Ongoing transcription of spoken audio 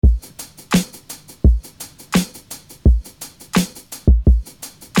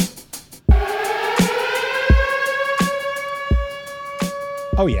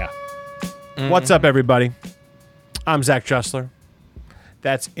Oh, yeah. What's up, everybody? I'm Zach Tressler.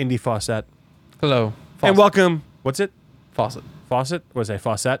 That's Indy Fawcett. Hello. Fawcett. And welcome. What's it? Fawcett. Fawcett? What was I?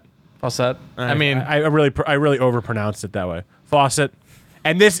 Fawcett? Fawcett. I really overpronounced it that way. Fawcett.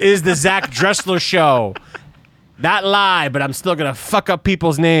 And this is the Zach Dressler Show. Not live, but I'm still going to fuck up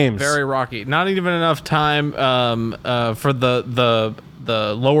people's names. Very rocky. Not even enough time for the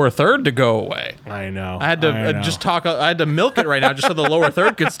lower third to go away. I know. I had to just talk. I had to milk it right now just so the lower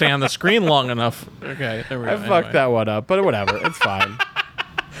third could stay on the screen long enough. Okay, there we go. I fucked that one up, but whatever. It's fine.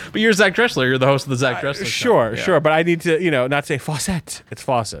 But you're Zach Dressler. You're the host of the Zach Dressler Show. Sure. But I need to, not say Fawcett. It's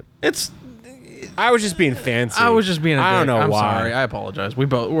Fawcett. I was just being fancy. I was just being a dick. I don't know I'm why. sorry. I apologize.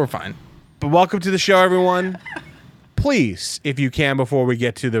 We're fine. But welcome to the show, everyone. Please, if you can, before we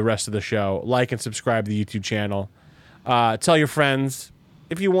get to the rest of the show, like and subscribe to the YouTube channel. Tell your friends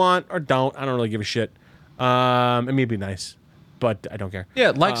if you want or don't. I don't really give a shit. It may be nice, but I don't care.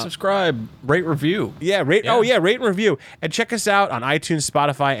 Yeah, subscribe, rate, review. Yeah, rate. Yeah. Oh yeah, rate and review, and check us out on iTunes,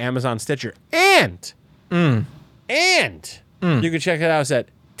 Spotify, Amazon, Stitcher, and you can check it out at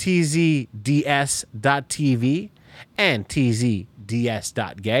tzds.tv and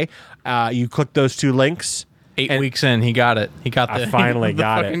tzds.gay. You click those two links. 8 weeks in, he got it. He got the. I finally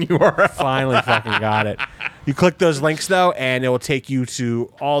got it. URL. Finally fucking got it. You click those links though, and it will take you to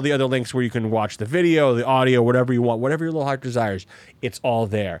all the other links where you can watch the video, the audio, whatever you want, whatever your little heart desires. It's all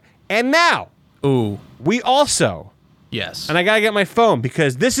there. And now, we also, yes, and I gotta get my phone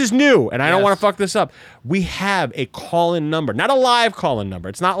because this is new, and I don't want to fuck this up. We have a call-in number, not a live call-in number.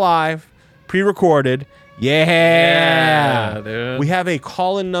 It's not live, pre-recorded. Yeah, dude. We have a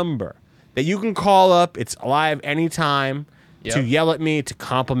call-in number that you can call up. It's live anytime to yell at me, to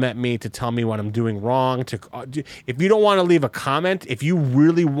compliment me, to tell me what I'm doing wrong. If you don't want to leave a comment, if you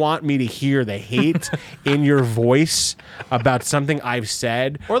really want me to hear the hate in your voice about something I've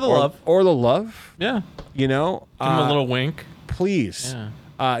said. Or the love. Yeah. Give him a little wink. Please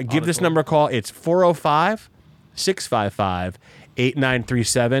give this number a call. It's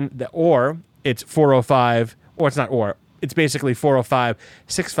 405-655-8937. Or it's 405, or it's not or. It's basically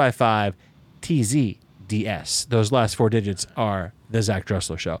 405-655-TZDS. Those last four digits are the Zach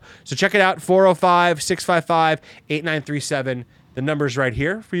Dressler Show. So check it out, 405-655-8937. The number's right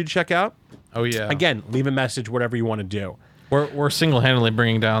here for you to check out. Oh, yeah. Again, leave a message, whatever you want to do. We're single-handedly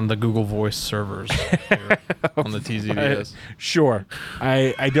bringing down the Google Voice servers here on the TZDS. Sure.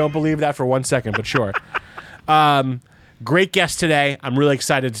 I don't believe that for 1 second, but sure. Great guest today. I'm really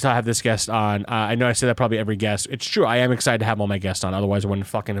excited to have this guest on. I know I say that probably every guest. It's true. I am excited to have all my guests on. Otherwise, I wouldn't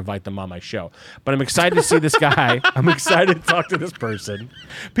fucking invite them on my show. But I'm excited to see this guy. I'm excited to talk to this person.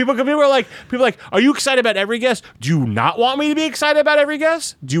 People are like, are you excited about every guest? Do you not want me to be excited about every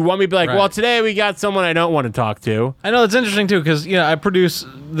guest? Do you want me to be like, well, today we got someone I don't want to talk to? I know it's interesting too because I produce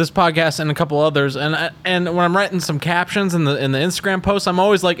this podcast and a couple others, and when I'm writing some captions in the Instagram posts, I'm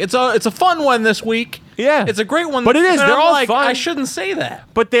always like, it's a fun one this week. Yeah, it's a great one. But it is. They're all fun. I shouldn't say that.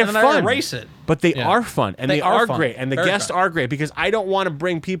 But they're fun. I erase it. But they are fun. And they are fun. great. And the guests are great because I don't want to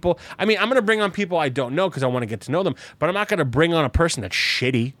bring people. I mean, I'm going to bring on people I don't know because I want to get to know them. But I'm not going to bring on a person that's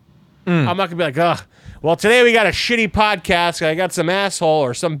shitty. I'm not going to be like, well, today we got a shitty podcast. I got some asshole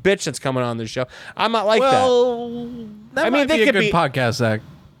or some bitch that's coming on this show. I'm not like that. That might be a good podcast, Zach.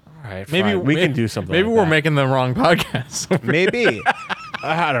 All right, maybe we can do something. Maybe like we're that. making the wrong podcast. Maybe.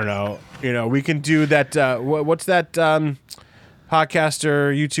 I don't know. We can do that. What's that podcaster,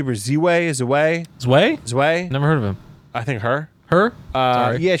 YouTuber, Zway? Never heard of him. I think her.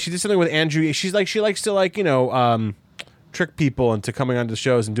 Sorry. Yeah, she did something with Andrew. She likes to trick people into coming onto the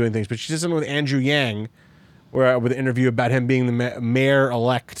shows and doing things. But she did something with Andrew Yang, with an interview about him being the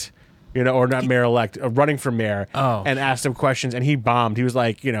mayor-elect. Or not mayor-elect, running for mayor, and asked him questions, and he bombed. He was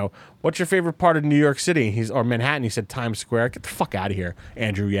like, what's your favorite part of New York City? Or Manhattan. He said Times Square. Get the fuck out of here,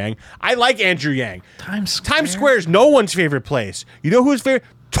 Andrew Yang. I like Andrew Yang. Times Square is no one's favorite place. You know who's favorite?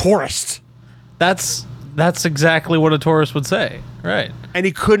 Tourists. That's exactly what a tourist would say, right? And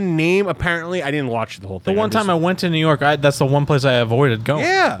he couldn't name. Apparently, I didn't watch the whole thing. The one time I went to New York, that's the one place I avoided going.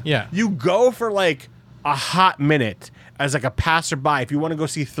 Yeah. You go for like a hot minute as like a passerby if you want to go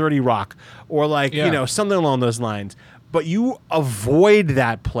see 30 Rock or something along those lines, but you avoid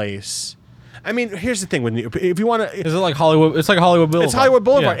that place. I mean, here's the thing with if you want to, is it like Hollywood? It's like Hollywood Boulevard. It's Hollywood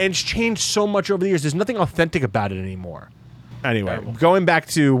Boulevard, and it's changed so much over the years. There's nothing authentic about it anymore. Anyway, going back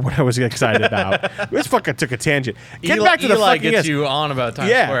to what I was excited about, this fucking took a tangent. Get back to the Eli fucking gets you on about Times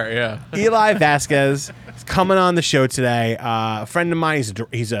Square. Yeah, Eli Vazquez is coming on the show today. A friend of mine.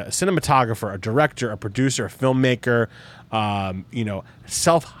 He's a cinematographer, a director, a producer, a filmmaker.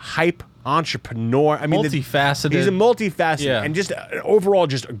 Self-hype entrepreneur. I mean, multifaceted. He's a multifaceted and just overall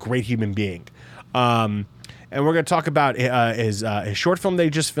just a great human being. And we're going to talk about his short film that he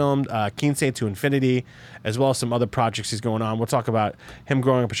just filmed, Quince Til Infinity, as well as some other projects he's going on. We'll talk about him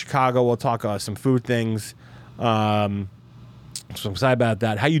growing up in Chicago. We'll talk some food things. So I'm excited about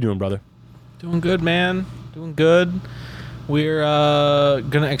that. How you doing, brother? Doing good, man. Doing good. We're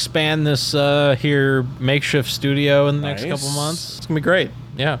gonna expand this here makeshift studio in the next couple months. It's gonna be great.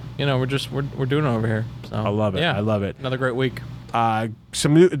 Yeah, we're doing it over here. So I love it. Yeah, I love it. Another great week.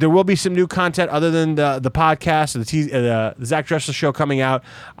 There will be some new content other than the podcast, the Zach Dressler show coming out.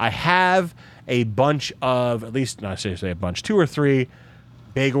 I have a bunch of, at least not seriously a bunch, 2 or 3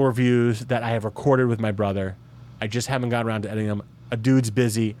 bagel reviews that I have recorded with my brother. I just haven't got around to editing them. A dude's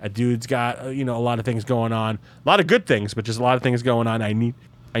busy. A dude's got a lot of things going on. A lot of good things, but just a lot of things going on. I need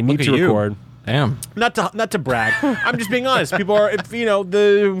to record. Damn. Not to brag. I'm just being honest. People are,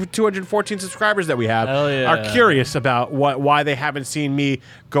 the 214 subscribers that we have are curious about why they haven't seen me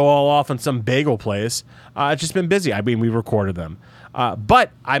go all off on some bagel place. It's just been busy. I mean, we recorded them.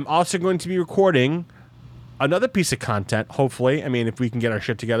 But I'm also going to be recording another piece of content, hopefully. I mean, if we can get our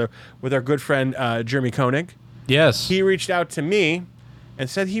shit together, with our good friend Jeremy Koenig. Yes. He reached out to me and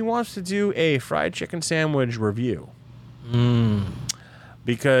said he wants to do a fried chicken sandwich review.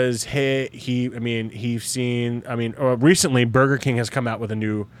 Because recently Burger King has come out with a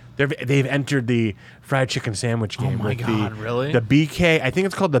new. They've entered the fried chicken sandwich game. Oh my God! Really? The BK. I think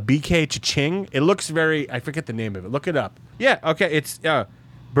it's called the BK Cha-Ching. It looks very. I forget the name of it. Look it up. Yeah. Okay. It's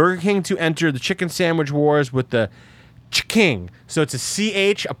Burger King to enter the chicken sandwich wars with the Cha-King. So it's a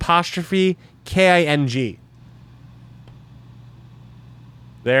CH''KING.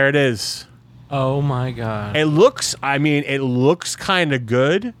 There it is. Oh my God! It looks kind of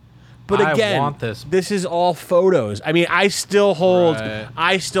good, but again, I want this. This is all photos. I mean, I still hold. Right.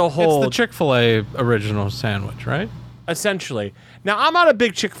 It's the Chick-fil-A original sandwich, right? Essentially. Now, I'm not a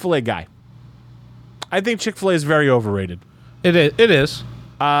big Chick-fil-A guy. I think Chick-fil-A is very overrated. It is.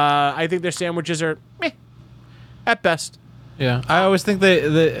 I think their sandwiches are meh, at best. Yeah, I always think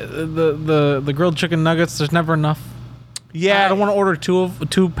the grilled chicken nuggets. There's never enough. Yeah, I don't want to order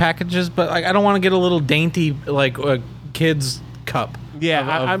two packages, but I don't want to get a little dainty kid's cup.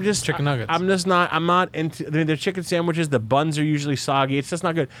 Yeah, I'm just chicken nuggets. I'm not into. I mean, their chicken sandwiches. The buns are usually soggy. It's just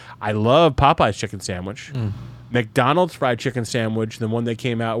not good. I love Popeye's chicken sandwich. McDonald's fried chicken sandwich, the one they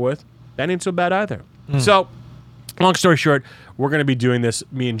came out with, that ain't so bad either. So, long story short, we're gonna be doing this.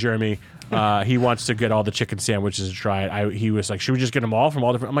 Me and Jeremy. He wants to get all the chicken sandwiches and try it. He was like, should we just get them all from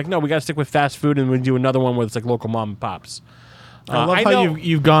all different? I'm like, no, we got to stick with fast food, and we do another one where it's like local mom and pops. I love how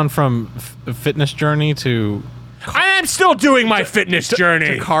you've gone from fitness journey to. I am still doing my fitness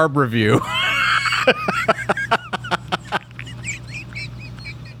journey. To carb review.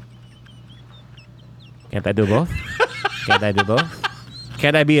 Can't I do both?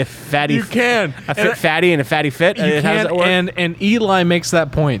 Can't I be a fatty? You can. A fit fatty and a fatty fit? You can, and Eli makes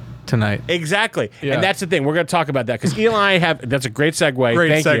that point tonight. Exactly. Yeah. And that's the thing. We're going to talk about that because Eli that's a great segue.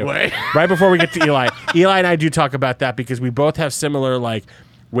 Great Thank segue. You. Right before we get to Eli and I do talk about that because we both have similar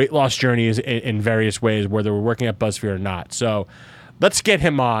weight loss journeys in various ways, whether we're working at BuzzFeed or not. So let's get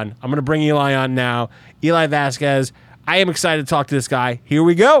him on. I'm going to bring Eli on now. Eli Vazquez. I am excited to talk to this guy. Here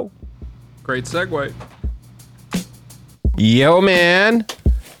we go. Great segue. Yo, man.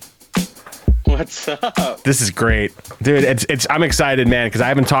 What's up? This is great, dude. I'm excited, man, because I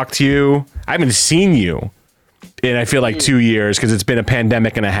haven't talked to you. I haven't seen you in I feel like 2 years because it's been a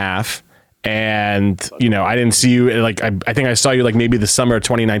pandemic and a half, and I didn't see you. I think I saw you maybe the summer of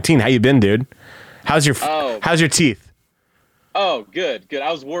 2019. How you been, dude? How's your teeth? Oh, good.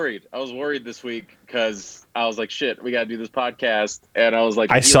 I was worried this week because I was like, shit, we gotta do this podcast, and I was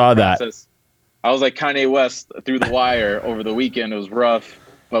like, I saw that. I was like Kanye West through the wire over the weekend. It was rough,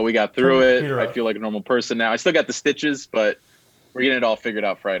 but we got through it. I feel like a normal person now. I still got the stitches, but we're getting it all figured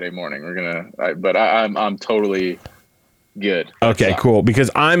out Friday morning. I'm totally good. Okay, cool.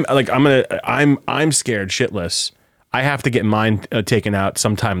 Because I'm scared shitless. I have to get mine taken out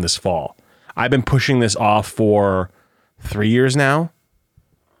sometime this fall. I've been pushing this off for 3 years now.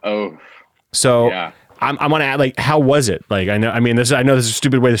 Oh, so yeah. I want to add, how was it? I know this is a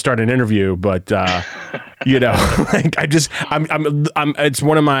stupid way to start an interview, but it's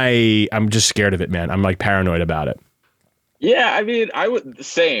one of my, I'm just scared of it, man. I'm paranoid about it. Yeah. I mean, I would the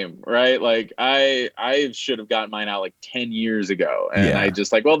same, right? I should have gotten mine out 10 years ago, and I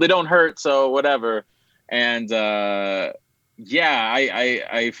just they don't hurt. So whatever. And, I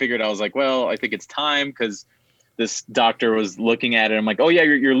figured I was well, I think it's time. 'Cause this doctor was looking at it. I'm like, oh yeah,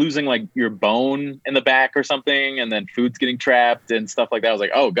 you're losing like your bone in the back or something, and then food's getting trapped and stuff like that. I was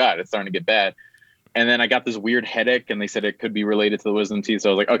like, oh God, it's starting to get bad. And then I got this weird headache, and they said it could be related to the wisdom teeth. So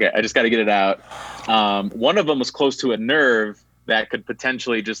I was like, okay, I just got to get it out. One of them was close to a nerve that could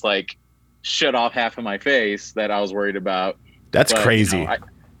potentially just like shut off half of my face that I was worried about. That's crazy.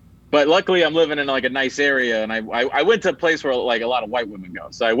 But luckily I'm living in like a nice area, and I went to a place where like a lot of white women go.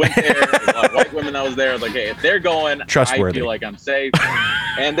 So I went there, there's a lot of white women that was there. I was like, hey, if they're going, trustworthy. I feel like I'm safe.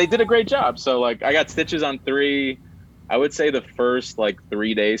 And they did a great job. So like I got stitches on 3. I would say the first like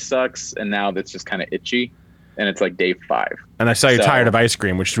 3 days sucks, and now that's just kind of itchy, and it's like day 5. And I saw you're tired of ice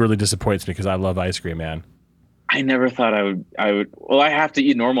cream, which really disappoints me because I love ice cream, man. I never thought I would. Well, I have to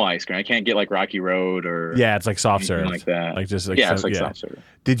eat normal ice cream. I can't get like Rocky Road or it's like soft serve like that. Like just like it's like soft serve.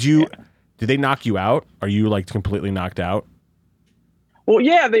 Did they knock you out? Are you like completely knocked out? Well,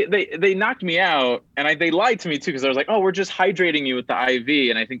 yeah, they knocked me out, and they lied to me too, because I was like, oh, we're just hydrating you with the IV,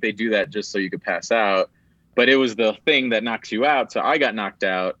 and I think they do that just so you could pass out. But it was the thing that knocks you out. So I got knocked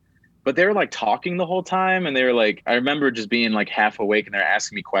out, but they were like talking the whole time. And they were like, I remember just being like half awake, and they're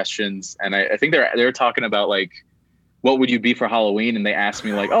asking me questions. And I think they were talking about like, what would you be for Halloween? And they asked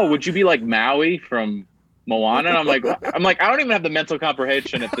me like, oh, would you be like Maui from Moana? And I'm like, I don't even have the mental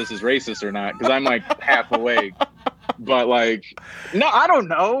comprehension if this is racist or not, because I'm like half awake. But like, no, I don't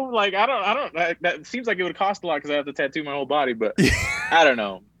know. Like, I don't, that seems like it would cost a lot because I have to tattoo my whole body, but I don't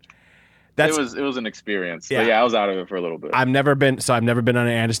know. It was an experience. Yeah. But yeah, I was out of it for a little bit. I've never been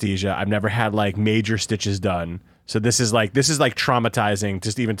under anesthesia. I've never had like major stitches done. So this is like traumatizing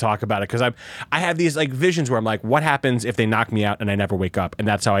just to even talk about it, because I have these like visions where I'm like, what happens if they knock me out and I never wake up, and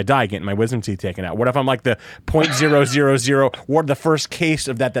that's how I die, getting my wisdom teeth taken out? What if I'm like the 0.000 or the first case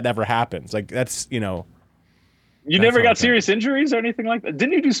of that ever happens? Like that's You never got serious injuries or anything like that?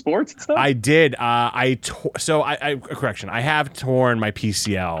 Didn't you do sports and stuff? I did. Correction. I have torn my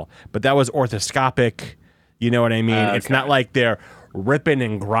PCL, but that was orthoscopic. You know what I mean? Okay. It's not like they're ripping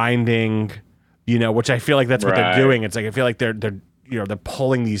and grinding, which I feel like that's what they're doing. It's like I feel like they're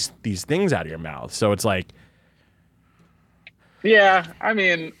pulling these things out of your mouth. So it's like, yeah. I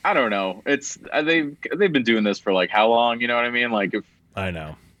mean, I don't know. It's they've been doing this for like how long? You know what I mean? Like if I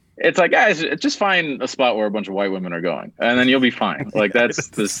know. It's like, guys, just find a spot where a bunch of white women are going, and then you'll be fine. Like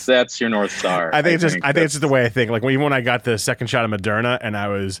that's your North Star. I think it's just the way I think. Like even when I got the second shot of Moderna, and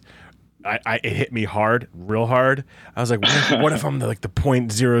it hit me real hard. I was like, what if I'm the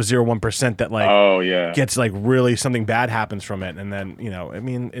 0.001% that like gets like really something bad happens from it, and then I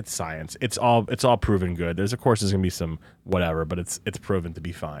mean, it's science. It's all proven good. There's gonna be some whatever, but it's proven to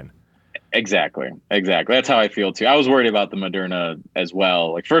be fine. Exactly. That's how I feel too. I was worried about the Moderna as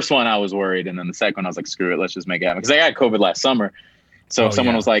well. Like first one I was worried, and then the second one I was like, screw it, let's just make it happen. Because I got COVID last summer. So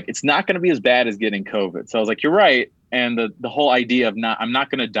someone was like, it's not going to be as bad as getting COVID. So I was like, you're right. And the whole idea of I'm not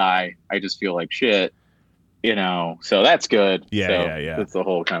going to die. I just feel like shit, so that's good. Yeah. That's the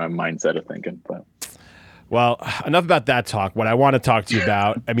whole kind of mindset of thinking. But well, enough about that talk. What I want to talk to you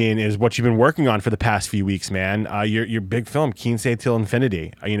about, I mean, is what you've been working on for the past few weeks, man. Your big film, Quince Til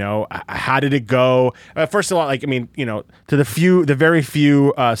Infinity. How did it go? First of all, like, I mean, to the very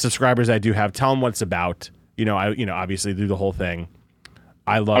few subscribers I do have, tell them what it's about. Obviously do the whole thing.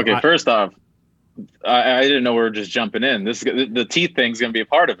 First off, I didn't know we were just jumping in. The teeth thing's gonna be a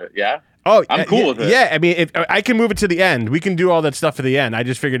part of it. Yeah. Oh, I'm cool with it. Yeah, I mean, if I can move it to the end, we can do all that stuff for the end. I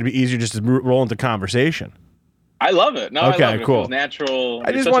just figured it'd be easier just to roll into conversation. I love it. No, okay, I love it. Cool. It feels natural.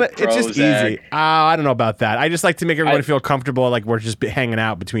 I just want it. It's just easy. I don't know about that. I just like to make everybody feel comfortable, like we're just hanging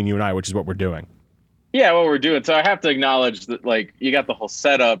out between you and I, which is what we're doing. Yeah, what we're doing. So I have to acknowledge that, like, you got the whole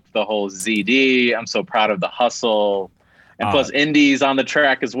setup, the whole ZD. I'm so proud of the hustle. And plus, Indy's on the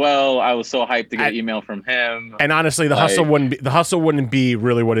track as well. I was so hyped to get an email from him. And honestly, the hustle wouldn't be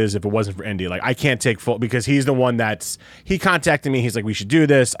really what it is if it wasn't for Indy. Like, I can't take full, because he's the one he contacted me. He's like, we should do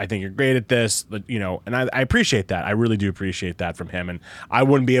this. I think you're great at this. And I appreciate that. I really do appreciate that from him. And I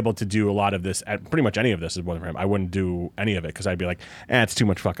wouldn't be able to do a lot of this. Pretty much any of this is one for him. I wouldn't do any of it because I'd be like, it's too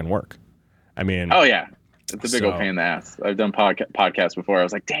much fucking work. I mean, oh yeah. It's a big old pain in the ass. I've done podcasts before. I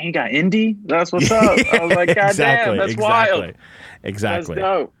was like, dang, you got Indy? That's what's up. I was like, God damn, that's wild. Exactly.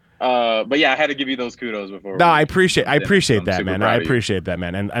 That's dope. But yeah, I had to give you those kudos before. No, I appreciate that, man. I appreciate that,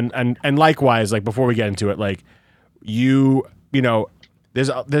 man. And likewise, like before we get into it, like there's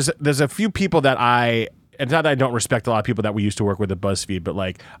a few people that it's not that I don't respect a lot of people that we used to work with at BuzzFeed, but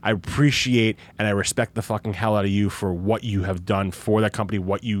like I appreciate and I respect the fucking hell out of you for what you have done for that company,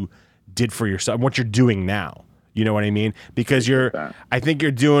 what you did for yourself, what you're doing now. You know what I mean? Because I think you're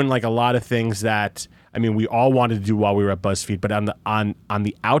doing like a lot of things that, I mean, we all wanted to do while we were at BuzzFeed, but on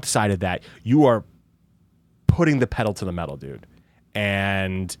the outside of that, you are putting the pedal to the metal, dude.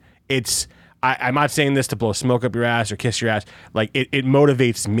 And I'm not saying this to blow smoke up your ass or kiss your ass. Like it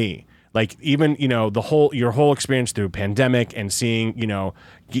motivates me. Like even, your whole experience through pandemic and seeing,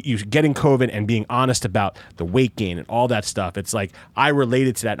 you getting COVID and being honest about the weight gain and all that stuff. It's like I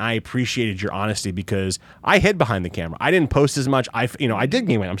related to that and I appreciated your honesty because I hid behind the camera. I didn't post as much. I did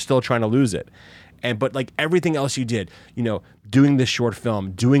gain weight. I'm still trying to lose it. But like everything else you did, doing this short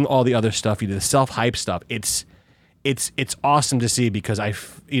film, doing all the other stuff you did, the self-hype stuff, it's awesome to see because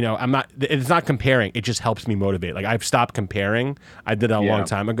it's not comparing. It just helps me motivate. Like I've stopped comparing. I did that a long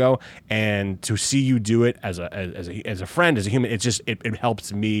time ago, and to see you do it as a friend, as a human, it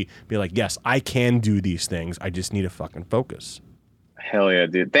helps me be like, yes, I can do these things. I just need to fucking focus. Hell yeah,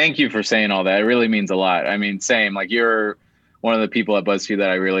 dude. Thank you for saying all that. It really means a lot. I mean, same, like you're one of the people at BuzzFeed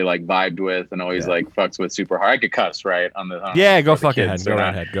that I really like vibed with and always like fucks with super hard. I could cuss, right? Go fucking ahead. Go right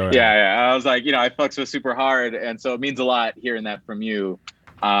ahead. Go ahead. Yeah. I was like, I fucks with super hard. And so it means a lot hearing that from you.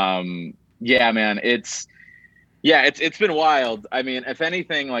 Yeah, man, it's been wild. I mean, if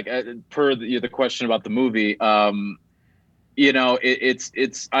anything, like per the question about the movie, I'm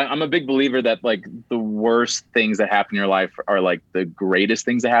a big believer that like the worst things that happen in your life are like the greatest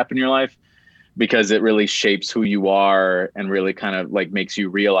things that happen in your life, because it really shapes who you are and really kind of like makes you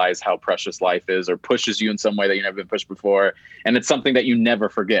realize how precious life is, or pushes you in some way that you've never been pushed before. And it's something that you never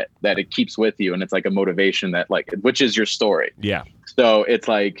forget, that it keeps with you. And it's like a motivation that like, which is your story. Yeah. So it's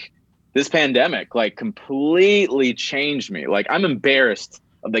like this pandemic, like completely changed me. Like I'm embarrassed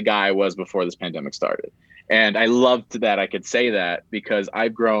of the guy I was before this pandemic started. And I loved that I could say that because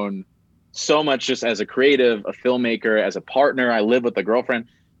I've grown so much just as a creative, a filmmaker, as a partner. I live with a girlfriend.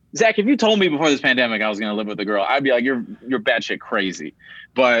 Zach, if you told me before this pandemic I was going to live with a girl, I'd be like, you're batshit crazy.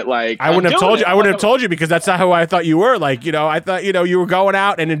 But like, I wouldn't have told you. I wouldn't have told you because that's not who I thought you were. Like, I thought, you were going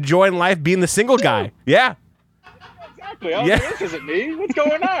out and enjoying life, being the single guy. Yeah. Exactly. I was like, this isn't me. What's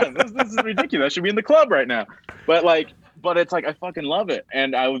going on? This is ridiculous. I should be in the club right now. But it's like, I fucking love it.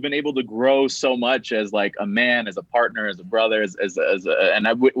 And I've been able to grow so much as like a man, as a partner, as a brother,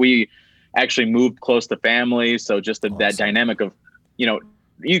 we actually moved close to family. So just that dynamic of,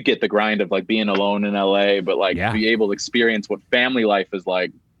 you get the grind of like being alone in LA, but like be able to experience what family life is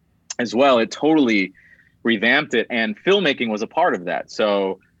like as well. It totally revamped it. And filmmaking was a part of that.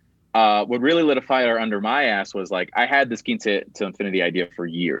 So what really lit a fire under my ass was like, I had this Quince Til Infinity idea for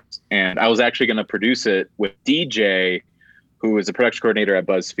years, and I was actually going to produce it with DJ, who is a production coordinator at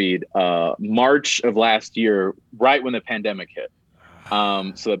BuzzFeed, March of last year, right when the pandemic hit.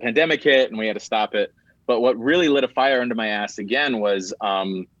 So the pandemic hit and we had to stop it. But what really lit a fire under my ass again was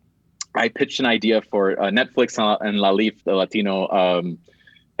I pitched an idea for Netflix and LALIF, the Latino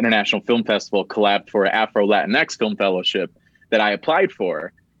International Film Festival, collabed for an Afro Latinx Film Fellowship that I applied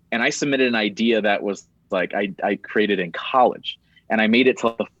for. And I submitted an idea that was like I created in college, and I made it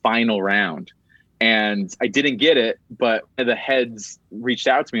to the final round. And I didn't get it, but the heads reached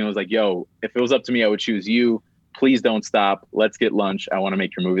out to me and was like, yo, if it was up to me, I would choose you. Please don't stop. Let's get lunch. I want to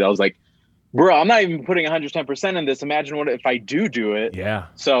make your movie. I was like, bro, I'm not even putting 110% in this. Imagine what if I do it. Yeah.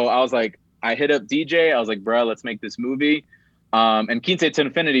 So I was like, I hit up DJ. I was like, bro, let's make this movie. And Quince Til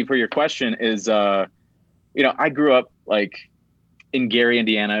Infinity, for your question, is, I grew up like in Gary,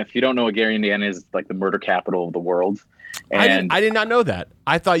 Indiana. If you don't know what Gary, Indiana is, like the murder capital of the world. And I did not know that.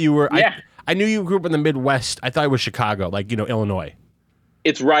 I thought you were. Yeah. I knew you grew up in the Midwest. I thought it was Chicago, like, Illinois.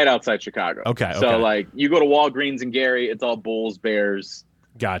 It's right outside Chicago. Okay. So like you go to Walgreens in Gary, it's all Bulls, Bears,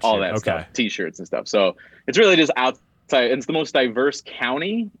 gotcha. All that stuff, T-shirts and stuff. So it's really just outside. It's the most diverse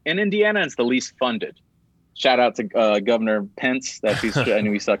county in Indiana, and it's the least funded. Shout out to Governor Pence. I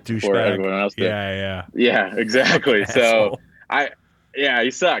knew he sucked before everyone else did. Yeah, exactly. So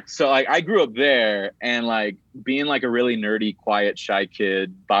he sucked. So like I grew up there, and like being like a really nerdy, quiet, shy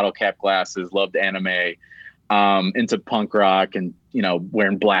kid, bottle cap glasses, loved anime, into punk rock, and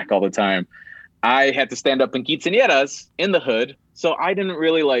wearing black all the time. I had to stand up in quinceañeras in the hood. So I didn't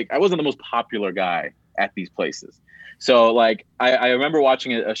really I wasn't the most popular guy at these places. So like, I remember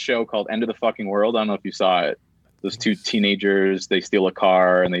watching a show called End of the Fucking World. I don't know if you saw it. Those two teenagers, they steal a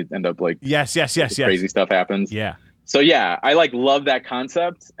car and they end up like, yes. Crazy stuff happens. Yeah. So yeah, I like love that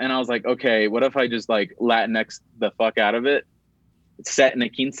concept. And I was like, okay, what if I just like Latinx the fuck out of it? It's set in a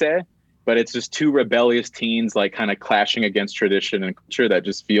quince, but it's just two rebellious teens, like kind of clashing against tradition and culture, that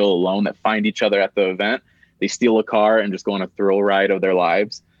just feel alone, that find each other at the event. They steal a car and just go on a thrill ride of their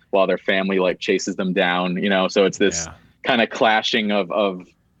lives while their family like chases them down, so it's this kind of clashing of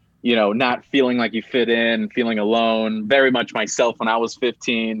not feeling like you fit in, feeling alone, very much myself when I was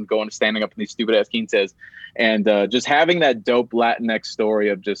 15, standing up in these stupid ass quinces, and just having that dope Latinx story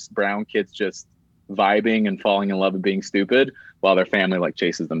of just brown kids just vibing and falling in love and being stupid while their family like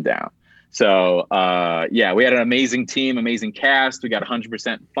chases them down. So yeah, we had an amazing team, amazing cast. We got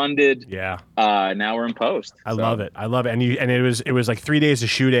 100% funded. Yeah. Now we're in post. I love it. And it was like 3 days of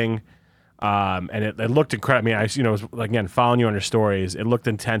shooting. And it looked incredible. I mean, was, again, following you on your stories, it looked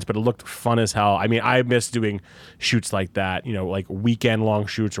intense, but it looked fun as hell. I mean, I miss doing shoots like that, like weekend long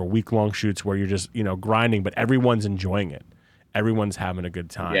shoots or week long shoots where you're just, grinding, but everyone's enjoying it. Everyone's having a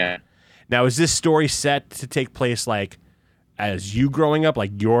good time. Yeah. Now, is this story set to take place like as you growing up,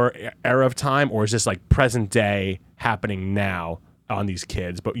 like your era of time, or is this like present day happening now on these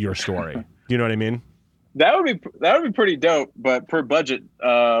kids, but your story? You know what I mean? That would be pretty dope, but per budget,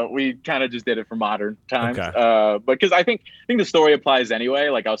 we kind of just did it for modern times. Okay. Because I think the story applies anyway.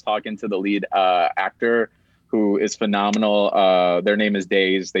 Like I was talking to the lead actor, who is phenomenal. Their name is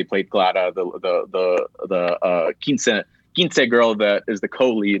Days. They played Glada, the Quince girl that is the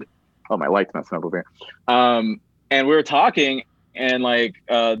co-lead. Oh, my light's messing up over here. And we were talking, and like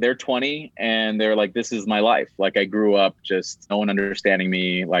they're 20, and they're like, "This is my life. Like I grew up just no one understanding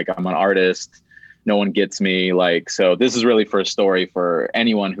me. Like I'm an artist." No one gets me. Like, so this is really for a story for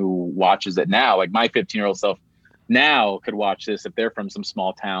anyone who watches it now. Like my 15-year-old self now could watch this if they're from some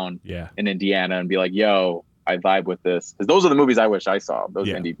small town in Indiana and be like, yo, I vibe with this. Because those are the movies I wish I saw, those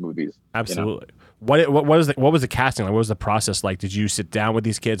indie movies. Absolutely. What was the casting like? What was the process like? Did you sit down with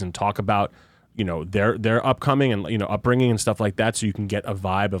these kids and talk about, their upcoming and, upbringing and stuff like that, so you can get a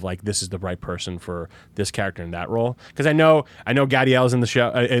vibe of like, this is the right person for this character in that role? Because I know Gadiel's in the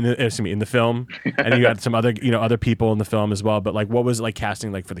show, in the film, and you got some other, other people in the film as well. But like, what was it like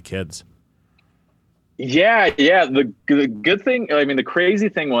casting like for the kids? Yeah. The good thing, I mean, the crazy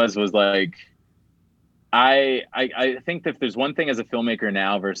thing was like, I think that if there's one thing as a filmmaker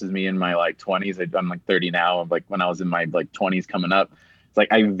now versus me in my like 20s, I'm like 30 now. Like when I was in my like 20s coming up, it's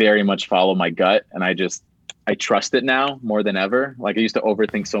like I very much follow my gut, and I trust it now more than ever. Like I used to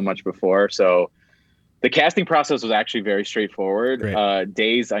overthink so much before. So the casting process was actually very straightforward.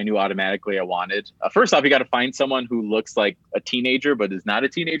 Days I knew automatically I wanted. First off, you got to find someone who looks like a teenager but is not a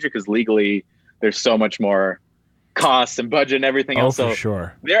teenager, because legally there's so much more costs and budget and everything else. For so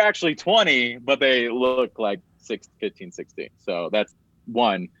sure. They're actually 20, but they look like 15, 16. So that's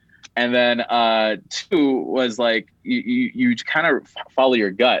one. And then two was like you kind of follow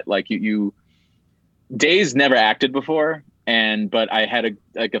your gut. Like you Days never acted before, but I had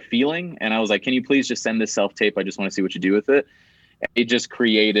a feeling, and I was like, can you please just send this self-tape? I just want to see what you do with it. And it just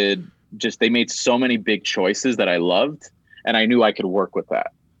created they made so many big choices that I loved, and I knew I could work with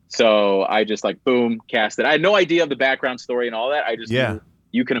that. So I just like, boom, cast it. I had no idea of the background story and all that. I just knew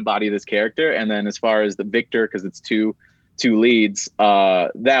you can embody this character. And then as far as the Victor, because it's two leads,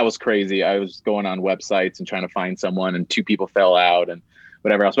 that was crazy. I was going on websites and trying to find someone, and two people fell out and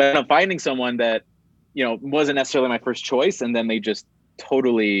whatever else. But I ended up finding someone that, wasn't necessarily my first choice. And then they just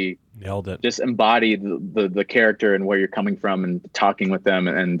totally nailed it. Just embodied the character and where you're coming from and talking with them.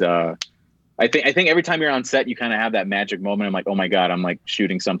 And I think every time you're on set, you kind of have that magic moment. I'm like, oh my God, I'm like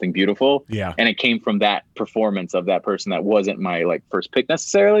shooting something beautiful. Yeah. And it came from that performance of that person that wasn't my like first pick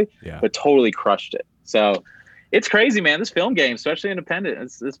necessarily, but totally crushed it. So it's crazy, man. This film game, especially independent,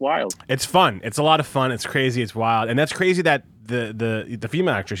 it's wild. It's fun. It's a lot of fun. It's crazy. It's wild. And that's crazy that the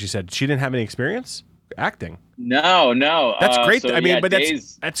female actress, you said she didn't have any experience acting. No. That's great. So, I mean, yeah, but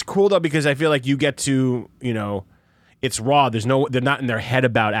that's cool though, because I feel like you get to, it's raw. They're not in their head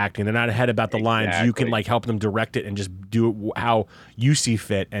about acting. They're not ahead about the lines. You can like help them direct it and just do it how you see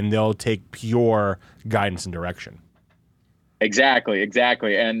fit, and they'll take pure guidance and direction. Exactly.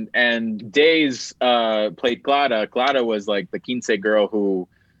 And Days played Glada. Glada was like the Quince girl who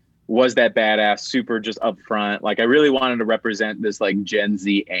was that badass, super just upfront. Like I really wanted to represent this like Gen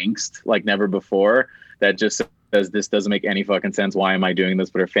Z angst like never before, that just says this doesn't make any fucking sense. Why am I doing this?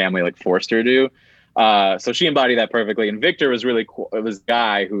 But her family like forced her to. So she embodied that perfectly. And Victor was really cool. It was a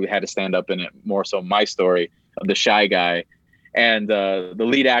guy who had to stand up in it, more so my story of the shy guy. And the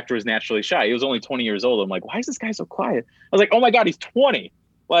lead actor was naturally shy. He was only 20 years old. I'm like, why is this guy so quiet? I was like, oh my God, he's 20.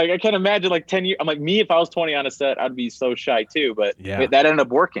 Like, I can't imagine like 10 years. I'm like, me, if I was 20 on a set, I'd be so shy too. But that ended up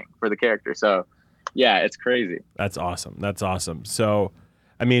working for the character. So yeah, it's crazy. That's awesome. So,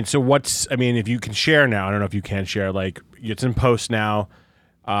 if you can share now, I don't know if you can share, like it's in post now.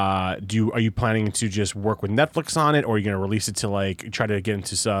 Are you planning to just work with Netflix on it, or are you going to release it to like try to get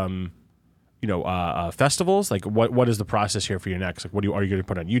into some, festivals? Like what is the process here for your next? Like are you going to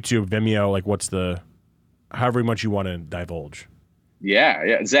put on YouTube, Vimeo? Like what's however much you want to divulge?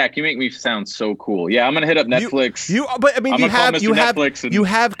 Yeah. Zach, you make me sound so cool. Yeah, I'm gonna hit up Netflix. But I mean, you have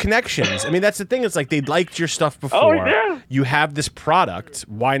have connections. I mean, that's the thing. It's like they liked your stuff before. Oh, yeah. You have this product.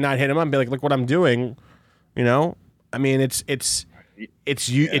 Why not hit them up and be like, look what I'm doing? You know, I mean, it's you. Yeah. It's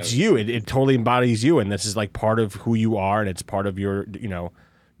you. It totally embodies you, and this is like part of who you are, and it's part of your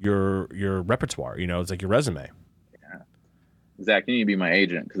your repertoire. You know, it's like your resume. Zach, you need to be my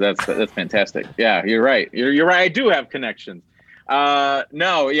agent because that's fantastic. Yeah, you're right. You're right. I do have connections.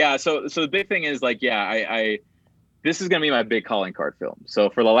 No, yeah. So the big thing is like, yeah, I this is gonna be my big calling card film. So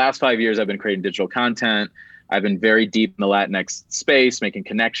for the last 5 years, I've been creating digital content. I've been very deep in the Latinx space, making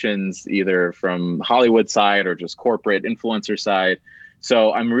connections either from Hollywood side or just corporate influencer side.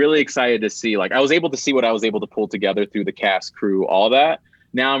 So I'm really excited to see, like, I was able to see what I was able to pull together through the cast, crew, all that.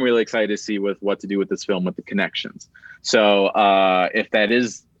 Now I'm really excited to see with what to do with this film with the connections. So if that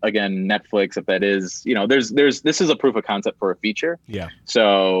is, again, Netflix, if that is, this is a proof of concept for a feature. Yeah.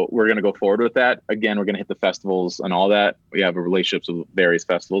 So we're going to go forward with that. Again, we're going to hit the festivals and all that. We have relationships with various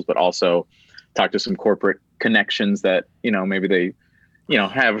festivals, but also talk to some corporate connections that, maybe they,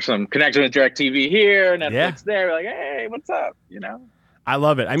 have some connection with DirecTV here, Netflix there. Like, hey, what's up? I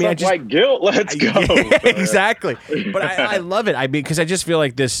love it. I mean, white guilt. Let's go. Exactly. But I love it. I mean, because I just feel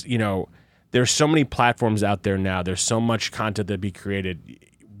like this, there's so many platforms out there now. There's so much content that be created.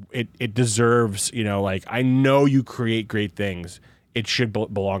 It deserves, like, I know you create great things. It should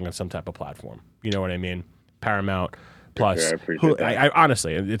belong on some type of platform. You know what I mean? Paramount Plus. Sure, I appreciate that. I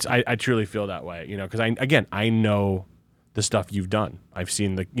honestly, I truly feel that way. Because I know the stuff you've done. I've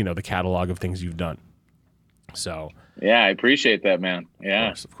seen the catalog of things you've done. So. Yeah, I appreciate that, man.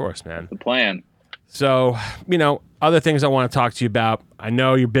 Yeah, of course, man. That's the plan. So, other things I want to talk to you about. I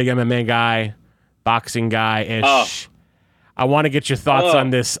know you're a big MMA guy, boxing guy-ish. Oh. I want to get your thoughts on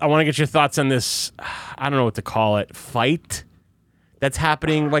this. I don't know what to call it, fight that's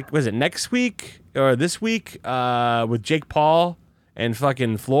happening, like, was it next week or this week with Jake Paul and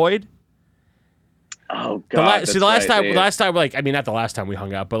fucking Floyd? Oh, God. The last time, like, I mean, not the last time we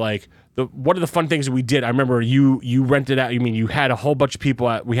hung out, but, like, one of the fun things we did, I remember you rented out, you had a whole bunch of people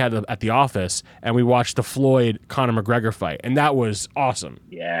at the office, and we watched the Floyd Conor McGregor fight, and that was awesome.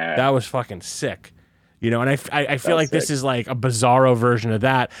 Yeah. That was fucking sick. And I feel like this is like a bizarro version of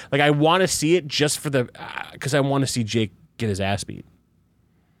that. like, I want to see it just for because I want to see Jake get his ass beat.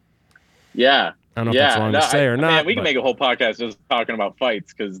 Yeah. I don't know if that's wrong to say or not. Man, we can make a whole podcast just talking about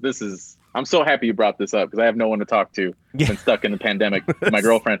fights because I'm so happy you brought this up because I have no one to talk to. Yeah. Been stuck in the pandemic with my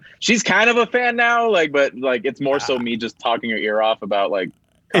girlfriend. She's kind of a fan now, but it's more so me just talking her ear off about like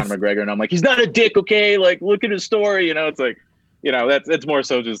Conor McGregor, and I'm like, he's not a dick, okay? Like, look at his story, It's like, it's more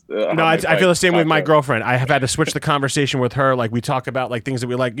so just. No, I feel the same with my girlfriend. I have had to switch the conversation with her. Like, we talk about like things that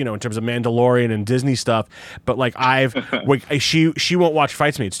we like, in terms of Mandalorian and Disney stuff. But like, she won't watch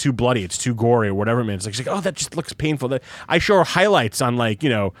fights with me. It's too bloody. It's too gory or whatever. Man, it's like she's like, oh, that just looks painful. I show her highlights on like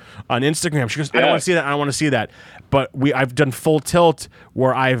on Instagram. She goes, I don't want to see that. I don't want to see that. But I've done Full Tilt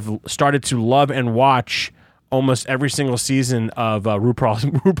where I've started to love and watch almost every single season of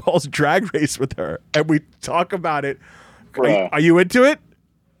RuPaul's Drag Race with her, and we talk about it. Are you into it?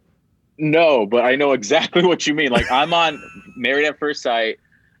 No, but I know exactly what you mean. Like, I'm on Married at First Sight,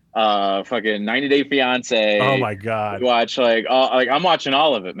 fucking 90 Day Fiance. Oh my God! Watch I'm watching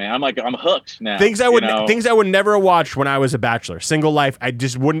all of it, man. I'm hooked now. Things I would never watch when I was a bachelor. Single Life, I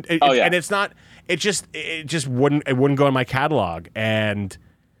just wouldn't. And it's not. It just wouldn't. It wouldn't go in my catalog, and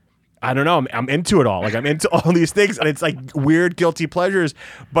I don't know. I'm into it all. Like, I'm into all these things, and it's like weird, guilty pleasures.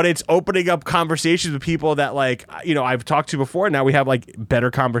 But it's opening up conversations with people that, like, I've talked to before. And now we have like better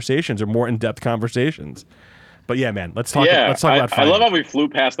conversations or more in-depth conversations. But yeah, man, let's talk. Yeah, let's talk about fighting. I love how we flew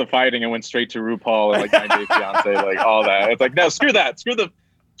past the fighting and went straight to RuPaul and like 90 Day Fiance, like all that. It's like, no, screw that. Screw the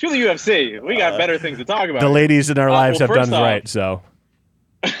UFC. We got better things to talk about. The ladies in our lives have done right. So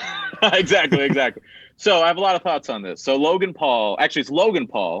exactly. So I have a lot of thoughts on this. So Logan Paul, actually, it's Logan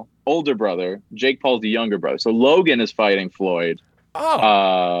Paul, older brother. Jake Paul's the younger brother. So Logan is fighting Floyd.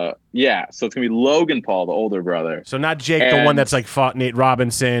 Oh. Yeah. So it's gonna be Logan Paul, the older brother. So not Jake, the one that's like fought Nate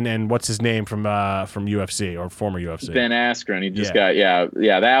Robinson and what's his name from UFC or former UFC. Ben Askren. He just got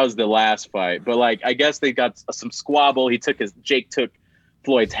that was the last fight. But like, I guess they got some squabble. Jake took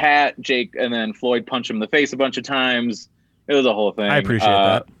Floyd's hat. And then Floyd punched him in the face a bunch of times. It was a whole thing. I appreciate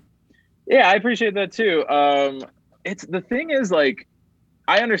that. Yeah, I appreciate that too. It's the thing is, like,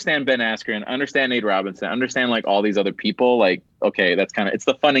 I understand Ben Askren, understand Nate Robinson, understand like all these other people. Like, okay, that's kind of, it's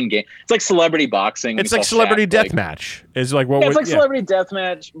the fun and game. It's like celebrity boxing. It's like celebrity deathmatch. Is like what? Yeah, it's like celebrity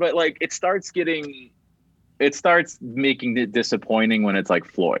deathmatch, but like it starts making it disappointing when it's like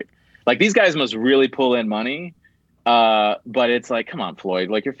Floyd. Like, these guys must really pull in money But it's like, come on, Floyd,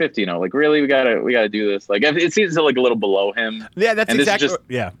 like you're 50, like really, we gotta do this. Like it seems like a little below him. Yeah, that's exactly.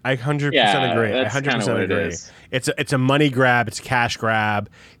 I 100% agree. I That's 100% agree. It's a money grab. It's a cash grab.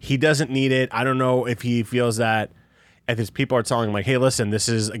 He doesn't need it. I don't know if he feels that. If his people are telling him like, hey, listen, this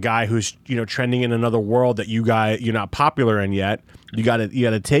is a guy who's trending in another world that you're not popular in yet. You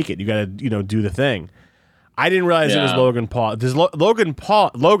gotta take it. You gotta do the thing. I didn't realize it was Logan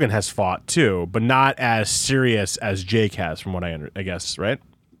Paul. Logan has fought too, but not as serious as Jake has, from what I guess, right?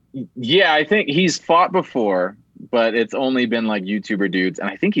 Yeah, I think he's fought before, but it's only been like YouTuber dudes, and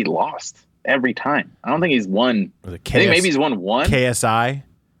I think he lost every time. I don't think he's won. I think maybe he's won one. KSI?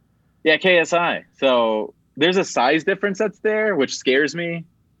 Yeah, KSI. So there's a size difference that's there, which scares me.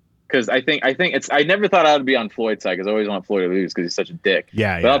 Because I think it's. I never thought I would be on Floyd's side because I always want Floyd to lose because he's such a dick.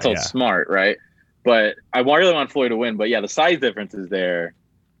 But also smart, right? But I really want Floyd to win. But yeah, the size difference is there.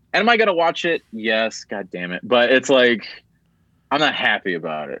 And am I gonna watch it? Yes. God damn it. But it's like I'm not happy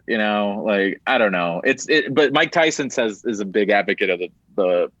about it. Like I don't know. But Mike Tyson is a big advocate of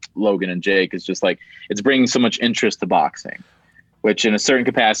the Logan and Jake. It's just like it's bringing so much interest to boxing, which in a certain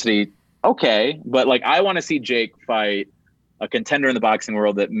capacity, okay. But like I want to see Jake fight a contender in the boxing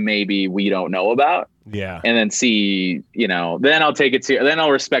world that maybe we don't know about. Yeah. And then see, then I'll take it then I'll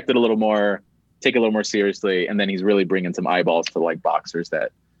respect it a little more, take it a little more seriously. And then he's really bringing some eyeballs to like boxers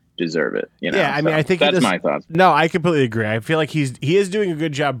that deserve it. Yeah. I mean, I think that's my thoughts. No, I completely agree. I feel like he is doing a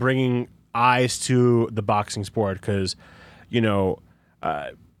good job bringing eyes to the boxing sport because,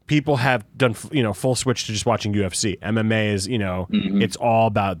 people have done, full switch to just watching UFC. MMA is, it's all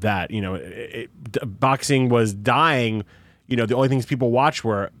about that. Boxing was dying. The only things people watched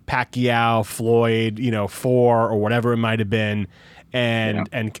were Pacquiao, Floyd, 4 or whatever it might have been, and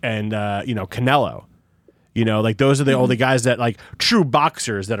Canelo. Like those are the only guys that like true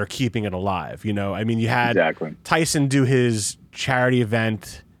boxers that are keeping it alive. I mean, you had Tyson do his charity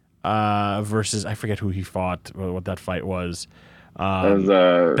event versus I forget who he fought, what that fight was.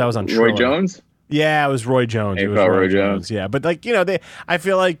 That was on Roy Jones. Yeah, it was Roy Jones. It was Roy Jones. Yeah, but like I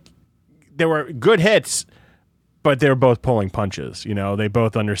feel like there were good hits. But they're both pulling punches. They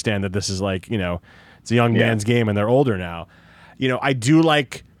both understand that this is like, it's a young man's game and they're older now. I do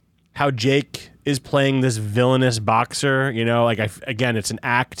like how Jake is playing this villainous boxer. Like again, it's an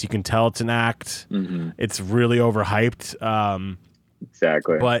act. You can tell it's an act. Mm-hmm. It's really overhyped.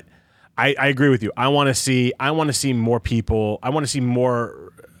 Exactly. But I agree with you. I want to see more people. I want to see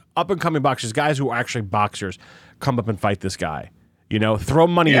more up and coming boxers, guys who are actually boxers, come up and fight this guy. Throw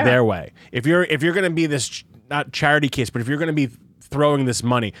money their way. If you're going to be this not charity case, but if you're going to be throwing this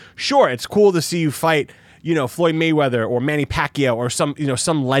money, sure, it's cool to see you fight, Floyd Mayweather or Manny Pacquiao or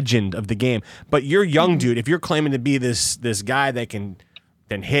some legend of the game. But you're young, dude. If you're claiming to be this guy that can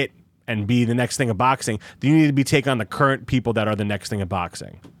then hit and be the next thing of boxing, then you need to be taking on the current people that are the next thing of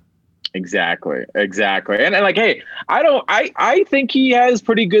boxing. Exactly. And like, hey, I think he has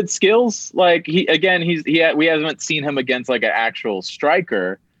pretty good skills. Like we haven't seen him against like an actual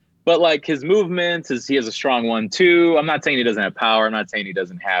striker. But like his movements, he has a strong 1-2. I'm not saying he doesn't have power. I'm not saying he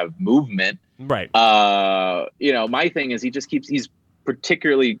doesn't have movement. Right. My thing is he's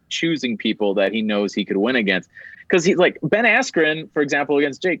particularly choosing people that he knows he could win against. Because he's like Ben Askren, for example,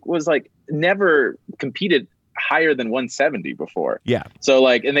 against Jake was like never competed higher than 170 before. Yeah. So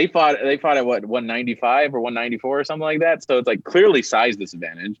like, and they fought at what 195 or 194 or something like that. So it's like clearly size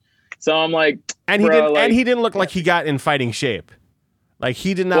disadvantage. So I'm like, and he didn't look like he got in fighting shape. Like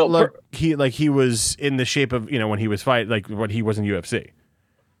he did not look he was in the shape of when he was fighting like what he was in UFC.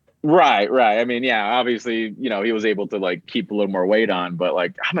 Right. I mean, yeah, obviously, he was able to like keep a little more weight on, but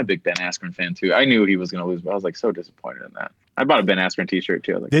like I'm a big Ben Askren fan too. I knew he was going to lose, but I was like so disappointed in that. I bought a Ben Askren t-shirt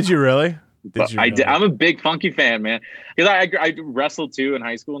too. I was like, did you really? I did. I'm a big Funky fan, man. Because I wrestled too in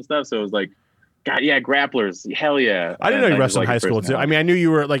high school and stuff, so it was like, God, yeah, grapplers, hell yeah. I didn't know you wrestled in high school too. I mean, I knew you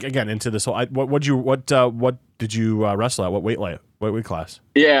were like again into this whole. What did you wrestle at? What weight class?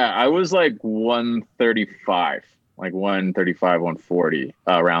 Yeah, I was like 135, like 135, 140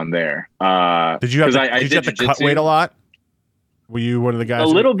 around there. Did you have to cut weight a lot? Were you one of the guys? A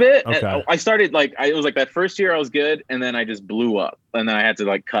little bit. Okay. I started it was like that first year I was good, and then I just blew up, and then I had to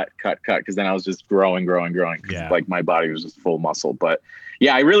like cut because then I was just growing. Yeah. Like my body was just full muscle, but.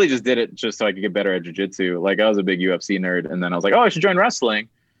 Yeah, I really just did it just so I could get better at jiu-jitsu. Like I was a big UFC nerd, and then I was like, oh, I should join wrestling.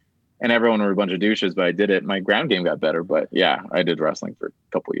 And everyone were a bunch of douches, but I did it. My ground game got better, but yeah, I did wrestling for a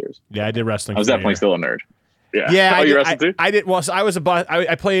couple of years. Yeah, I did wrestling. I was definitely still a nerd. Yeah. Yeah. You wrestled too? I did. Well, so I was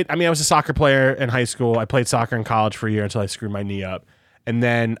I played. I mean, I was a soccer player in high school. I played soccer in college for a year until I screwed my knee up, and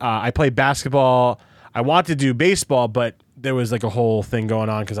then I played basketball. I wanted to do baseball, but there was like a whole thing going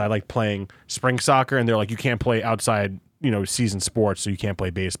on because I like playing spring soccer, and they're like, you can't play outside, season sports, so you can't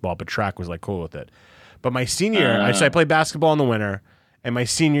play baseball, but track was like cool with it. But my senior year, I played basketball in the winter, and my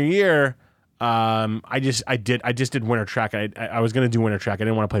senior year, I just did winter track. I was going to do winter track. I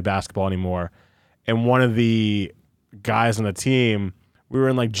didn't want to play basketball anymore. And one of the guys on the team, we were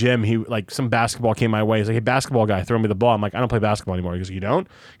in like gym. He like some basketball came my way. He's like, "Hey, basketball guy, throw me the ball." I'm like, "I don't play basketball anymore." He goes, "You don't?"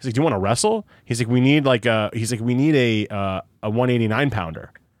 He's like, "Do you want to wrestle?" He's like, "We need a 189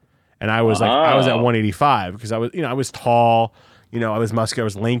 pounder." And I was I was at 185 because I was tall, I was muscular, I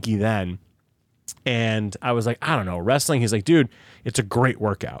was lanky then. And I was like, "I don't know, wrestling." He's like, "Dude, it's a great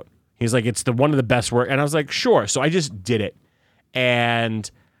workout." He's like, "It's one of the best work." And I was like, "Sure." So I just did it.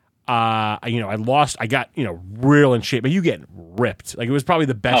 And I lost. I got real in shape, but you get ripped. Like it was probably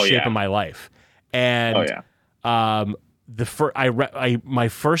the best shape of my life. And my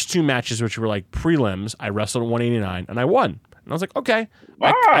first 2 matches, which were like prelims, I wrestled at 189 and I won. And I was like, okay,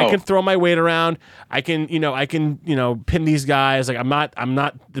 wow. I can throw my weight around. I can pin these guys. Like I'm not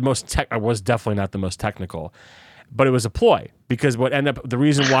the most I was definitely not the most technical. But it was a ploy because the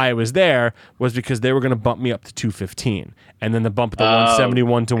reason why I was there was because they were going to bump me up to 215 and then the bump to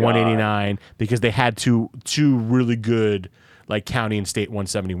 171 to 189 because they had two really good like county and state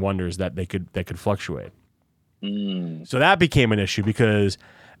 170 wonders that they could fluctuate. So that became an issue because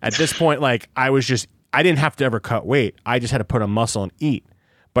at this point, like I didn't have to ever cut weight. I just had to put on muscle and eat,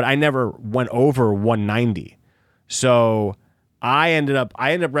 but I never went over 190. So I ended up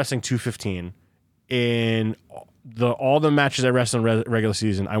wrestling 215 in all the matches I wrestled in regular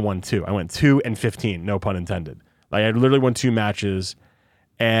season. I won 2. I went 2-15, no pun intended. Like I literally won 2 matches,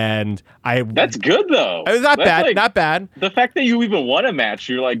 and That's good though. It was not bad. Like, not bad. The fact that you even won a match,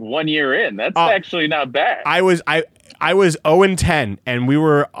 you're like 1 year in. That's actually not bad. I was 0-10, and we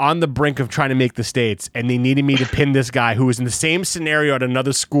were on the brink of trying to make the States, and they needed me to pin this guy who was in the same scenario at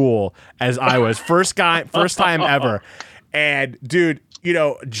another school as I was. First time ever. And dude,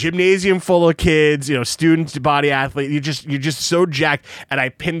 gymnasium full of kids, students, body athlete. You're just so jacked. And I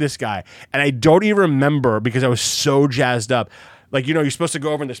pinned this guy, and I don't even remember because I was so jazzed up. Like, you're supposed to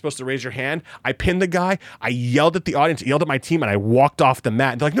go over and they're supposed to raise your hand. I pinned the guy. I yelled at the audience, yelled at my team, and I walked off the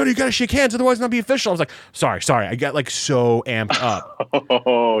mat. And they're like, "No, you got to shake hands, otherwise it's not be official." I was like, sorry. I got like so amped up.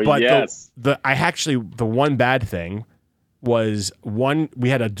 Oh, but yes. The one bad thing was we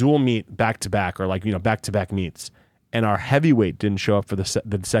had a dual meet back to back, or like, back to back meets. And our heavyweight didn't show up for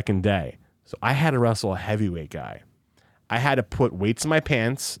the second day. So I had to wrestle a heavyweight guy. I had to put weights in my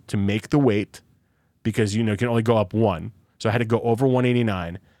pants to make the weight because, you can only go up 1. So I had to go over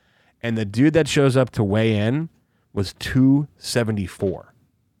 189. And the dude that shows up to weigh in was 274.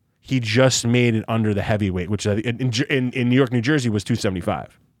 He just made it under the heavyweight, which in New York, New Jersey was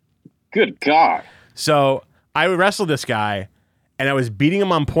 275. Good God. So I wrestled this guy, and I was beating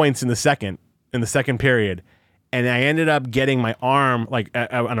him on points in the second period. And I ended up getting my arm, like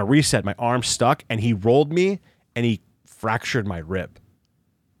on a reset, my arm stuck, and he rolled me, and he fractured my rib.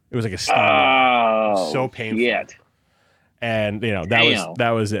 It was like a sting. So painful. Shit. And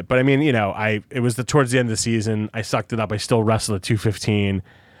that was it. But I mean, it was towards the end of the season. I sucked it up. I still wrestled at 215.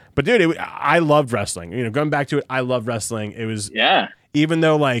 But dude, I loved wrestling. Going back to it, I love wrestling. It was even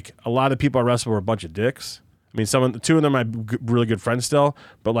though like a lot of people I wrestled were a bunch of dicks. I mean, 2 of them are really good friends still.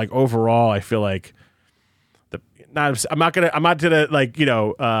 But like overall, I feel like. I'm not gonna like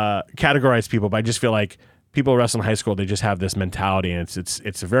categorize people, but I just feel like people wrestling in high school, they just have this mentality, and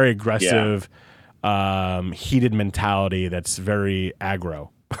it's a very aggressive, heated mentality that's very aggro.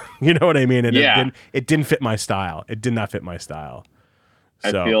 You know what I mean? And it didn't fit my style. It did not fit my style.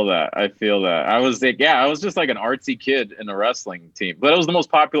 So. I feel that. I was like, I was just like an artsy kid in a wrestling team, but it was the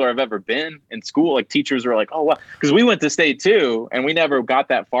most popular I've ever been in school. Like teachers were like, "Oh, wow," because we went to state too, and we never got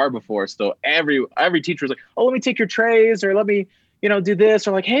that far before. So every teacher was like, "Oh, let me take your trays," or "Let me, do this,"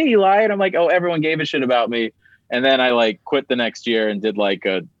 or like, "Hey, Eli," and I'm like, "Oh, everyone gave a shit about me." And then I like quit the next year and did like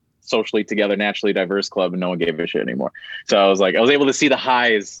a socially together, naturally diverse club, and no one gave a shit anymore. So I was able to see the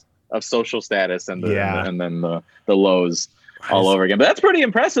highs of social status and then the lows. All over again. But that's pretty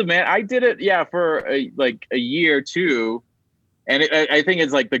impressive, man. I did it, for a year or 2. And I think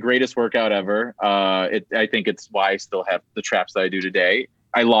it's like the greatest workout ever. I think it's why I still have the traps that I do today.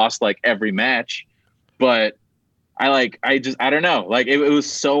 I lost like every match, but I don't know. Like it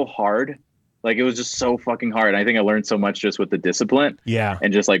was so hard. Like it was just so fucking hard. I think I learned so much just with the discipline. Yeah.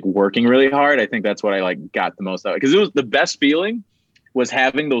 And just like working really hard. I think that's what I like got the most out of it. Because it was the best feeling was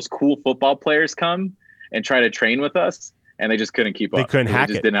having those cool football players come and try to train with us. And they just couldn't keep up. They couldn't hack it.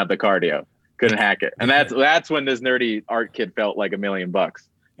 They just didn't have the cardio. Couldn't hack it. And that's when this nerdy art kid felt like $1 million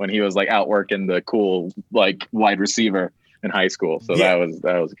when he was like out working the cool like wide receiver in high school. So Yeah.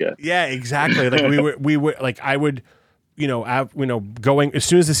 that was good. Yeah, exactly. Like we were like I would, going as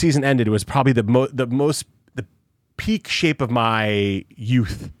soon as the season ended, it was probably the peak shape of my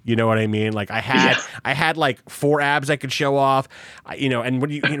youth. You know what I mean? Like I had like 4 abs I could show off. And when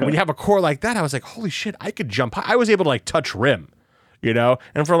you have a core like that, I was like, holy shit, I could jump high. I was able to like touch rim.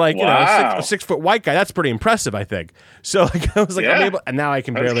 And for like, wow. a 6 foot white guy, that's pretty impressive, I think. So like, I was like, I'm able, and now I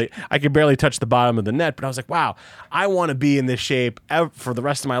can barely touch the bottom of the net, but I was like, wow, I want to be in this shape for the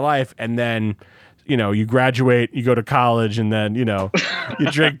rest of my life. And then, you graduate, you go to college, and then, you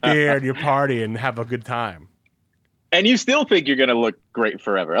drink beer and you party and have a good time. And you still think you're going to look great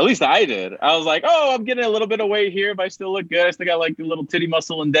forever. At least I did. I was like, oh, I'm getting a little bit of weight here, but I still look good. I still got like the little titty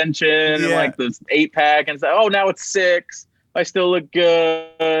muscle indention and like the 8-pack. And it's like, oh, now it's 6. I still look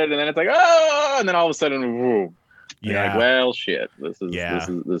good. And then it's like, oh, and then all of a sudden, woo. Yeah. Like, well, shit. This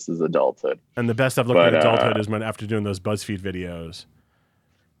is adulthood. And the best I've looked at adulthood is when after doing those BuzzFeed videos.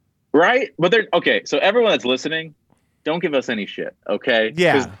 Right? But okay, so everyone that's listening, don't give us any shit, okay?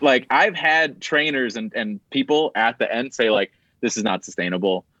 Yeah. Because like I've had trainers and people at the end say like, this is not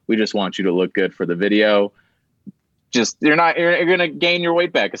sustainable. We just want you to look good for the video. Just you're gonna gain your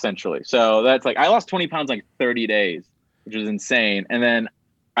weight back essentially. So that's like I lost 20 pounds like 30 days, which is insane. And then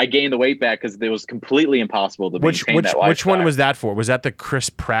I gained the weight back because it was completely impossible to maintain that lifestyle. Which one was that for? Was that the Chris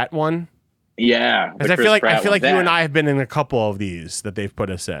Pratt one? Yeah. Because I feel like you and I have been in a couple of these that they've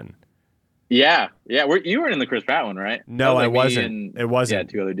put us in. Yeah. You were in the Chris Pratt one, right? No, I wasn't. It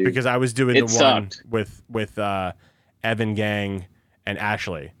wasn't. Yeah, 2 other dudes. Because I was doing one with Evan Gang and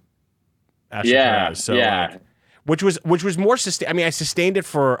Ashley. Perez. So like, which was more sustain. I mean, I sustained it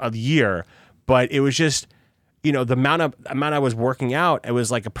for a year, but it was just the amount I was working out. It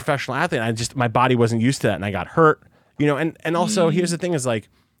was like a professional athlete. My body wasn't used to that, and I got hurt. And also here's the thing: is like,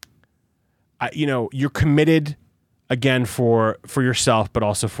 you're committed. Again, for yourself, but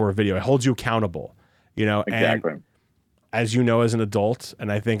also for a video. It holds you accountable, Exactly. And as you know, as an adult,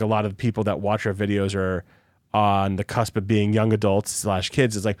 and I think a lot of the people that watch our videos are on the cusp of being young adults /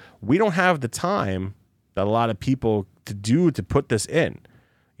 kids. It's like, we don't have the time that a lot of people to put this in.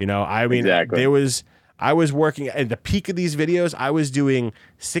 I mean, exactly. I was working at the peak of these videos. I was doing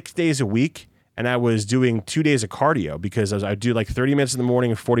 6 days a week. And I was doing 2 days of cardio because I do like 30 minutes in the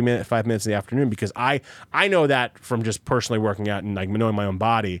morning and 5 minutes in the afternoon because I know that from just personally working out and like knowing my own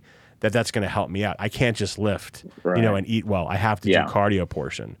body that's going to help me out. I can't just lift, and eat well. I have to do cardio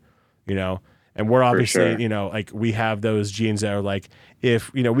portion, and we're obviously, like we have those genes that are like,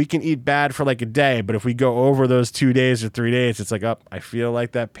 if, we can eat bad for like a day, but if we go over those 2 days or 3 days, it's like, I feel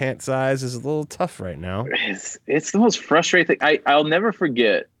like that pant size is a little tough right now. It's the most frustrating thing. I'll never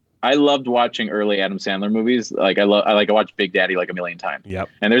forget. I loved watching early Adam Sandler movies. Like I watched Big Daddy like a million times. Yep.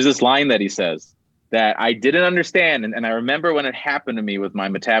 And there's this line that he says that I didn't understand. And I remember when it happened to me with my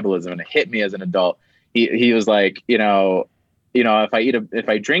metabolism and it hit me as an adult. He was like, if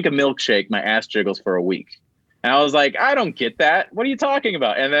I drink a milkshake, my ass jiggles for a week. And I was like, I don't get that. What are you talking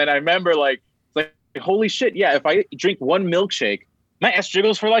about? And then I remember like holy shit. Yeah. If I drink one milkshake, my ass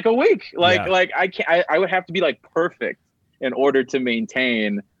jiggles for like a week. Like I can't, I would have to be like perfect in order to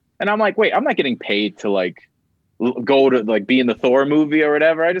maintain. And I'm like, wait, I'm not getting paid to like go to like be in the Thor movie or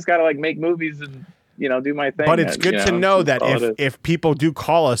whatever. I just got to like make movies and, do my thing. But it's good to know that if people do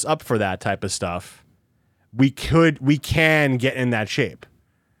call us up for that type of stuff, we can get in that shape,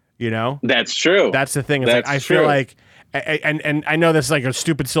 That's true. That's the thing. It's like, I feel like, and I know this is like a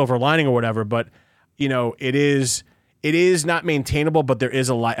stupid silver lining or whatever, but it is not maintainable, but there is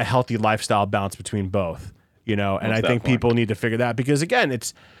a healthy lifestyle balance between both, and I think people need to figure that because again,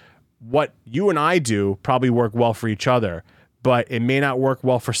 it's, what you and I do probably work well for each other, but it may not work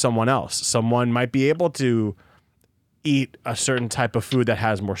well for someone else. Someone might be able to eat a certain type of food that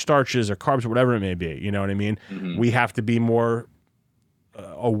has more starches or carbs or whatever it may be. You know what I mean? Mm-hmm. We have to be more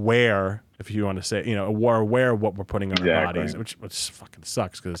aware, if you want to say, aware of what we're putting on our bodies, which fucking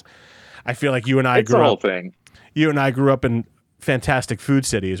sucks because I feel like you and I grew up in fantastic food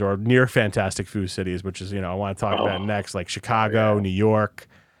cities or near fantastic food cities, which is, I want to talk about next, like Chicago, New York.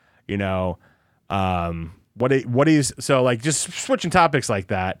 What is so like just switching topics like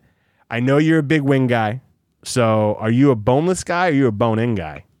that? I know you're a big wing guy. So are you a boneless guy or are you a bone-in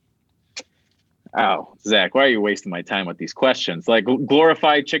guy? Oh, Zach, why are you wasting my time with these questions? Like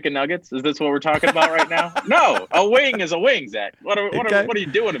glorified chicken nuggets? Is this what we're talking about right now? No, a wing is a wing, Zach. What are you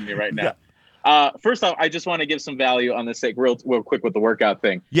doing to me right now? Yeah. First off, I just want to give some value on this sake real quick with the workout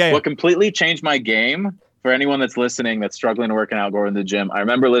thing. Yeah. What completely changed my game for anyone that's listening, that's struggling to work out, going to the gym. I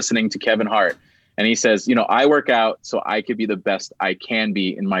remember listening to Kevin Hart, And he says, you know, I work out so I could be the best I can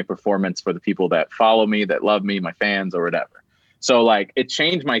be in my performance for the people that follow me, that love me, my fans or whatever. So like it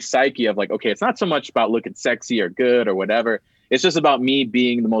changed my psyche of like, okay, it's not so much about looking sexy or good or whatever. It's just about me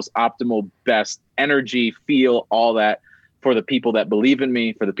being the most optimal, best energy, feel, all that for the people that believe in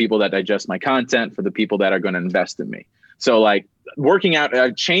me, for the people that digest my content, for the people that are going to invest in me. So like working out, I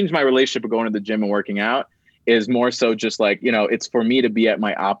changed my relationship with going to the gym and working out is more so just like, you know, it's for me to be at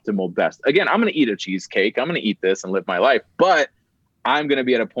my optimal best. Again, I'm going to eat a cheesecake. I'm going to eat this and live my life, but I'm going to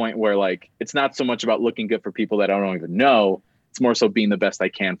be at a point where like, it's not so much about looking good for people that I don't even know. It's more so being the best I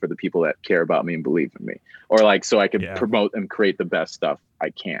can for the people that care about me and believe in me, or like, so I can promote and create the best stuff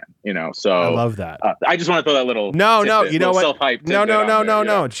I can, you know? So I love that. I just want to throw that little, no, you know what? Self-hype.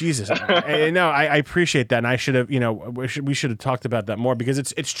 No, Jesus. I appreciate that. And I should have, you know, we should have talked about that more because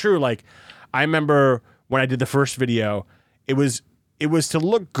it's true. Like I remember when I did the first video, it was to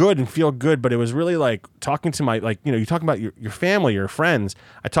look good and feel good, but it was really like talking to my, like, you know, you talking about your family, your friends.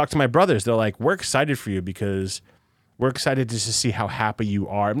 I talked to my brothers. They're like, we're excited for you because we're excited just to see how happy you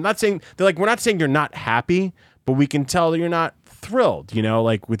are. I'm not saying, they're like, we're not saying you're not happy, but we can tell that you're not thrilled, you know,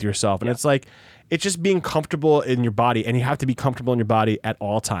 like with yourself. And it's like, it's just being comfortable in your body, and you have to be comfortable in your body at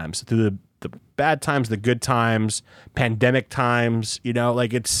all times, through the bad times, the good times, pandemic times, you know,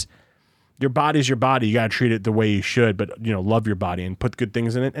 like it's, your body's your body. You got to treat it the way you should, but, you know, love your body and put good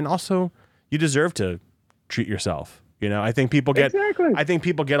things in it. And also you deserve to treat yourself. You know, I think people get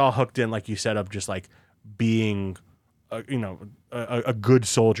all hooked in, like you said, of just like being, a good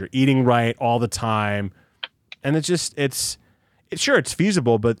soldier, eating right all the time. And it's just, it's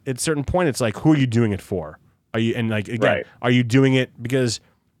feasible, but at a certain point, it's like, who are you doing it for? Are you, and like, again, Are you doing it because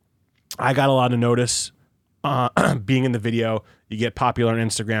I got a lot of notice being in the video? You get popular on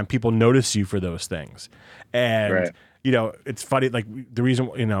Instagram, people notice you for those things. And, you know, it's funny, like the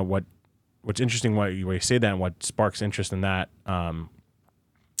reason, you know, what's interesting, why you say that and what sparks interest in that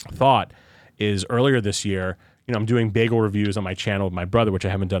thought is earlier this year, you know, I'm doing bagel reviews on my channel with my brother, which I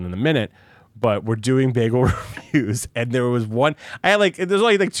haven't done in a minute, but we're doing bagel reviews. And there was one, there's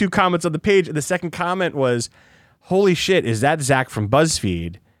only like 2 comments on the page. And the second comment was, holy shit, is that Zach from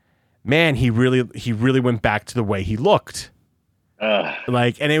BuzzFeed? Man, he really went back to the way he looked.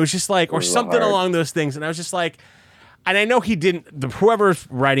 Like, and it was just like, or something along those things. And I was just like, and I know he didn't, whoever's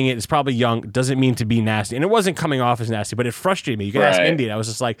writing it is probably young, doesn't mean to be nasty. And it wasn't coming off as nasty, but it frustrated me. You can ask Indy. I was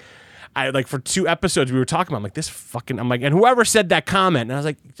just like, for 2 episodes we were talking about, I'm like, and whoever said that comment, and I was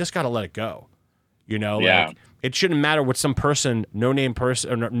like, you just got to let it go. You know, like it shouldn't matter what some person, no-name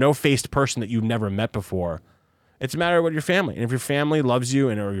person, or no-faced person that you've never met before. It's a matter of what your family. And if your family loves you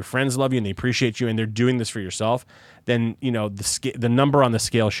or your friends love you and they appreciate you and they're doing this for yourself, then, you know, the number on the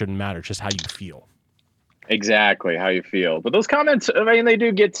scale shouldn't matter. It's just how you feel. Exactly, how you feel. But those comments, I mean, they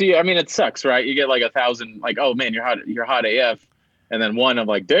do get to you. I mean, it sucks, right? You get like 1,000, like, oh man, you're hot AF. And then one, I'm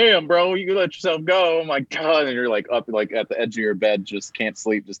like, damn, bro, you can let yourself go. Oh my God. And you're like up like at the edge of your bed, just can't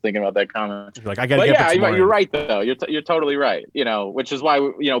sleep, just thinking about that comment. You're like, I gotta get you're right though. You're totally right. You know, which is why,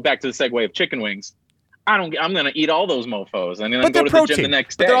 you know, back to the segue of chicken wings. I'm going to eat all those mofos. I'm going to go to the gym the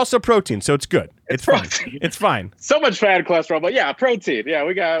next day. But they're also protein, so it's good. It's fine. It's fine. So much fat and cholesterol, but yeah, protein. Yeah,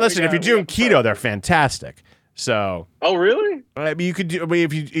 Listen, if you're doing keto, they're fantastic. So. Oh, really? I mean, you could do,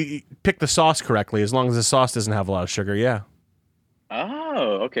 if you pick the sauce correctly, as long as the sauce doesn't have a lot of sugar, yeah.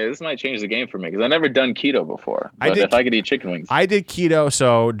 Oh, okay. This might change the game for me because I've never done keto before. But if I could eat chicken wings. I did keto.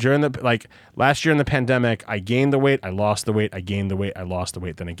 So during last year in the pandemic, I gained the weight, I lost the weight, I gained the weight, I lost the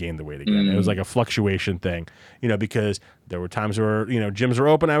weight, then I gained the weight again. It was like a fluctuation thing, you know, because there were times where, you know, gyms were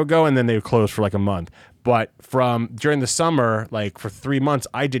open, I would go, and then they would close for like a month. But during the summer, like for 3 months,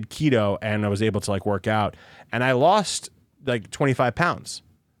 I did keto and I was able to like work out, and I lost like 25 pounds,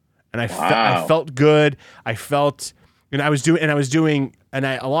 and I felt good. I felt. And I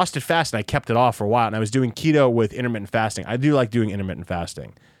lost it fast, and I kept it off for a while. And I was doing keto with intermittent fasting. I do like doing intermittent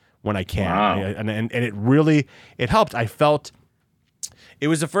fasting when I can. Wow. And it really, it helped. I felt, it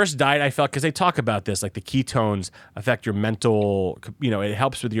was the first diet I felt, because they talk about this, like the ketones affect your mental, you know, it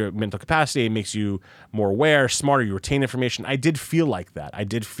helps with your mental capacity. It makes you more aware, smarter, you retain information. I did feel like that. I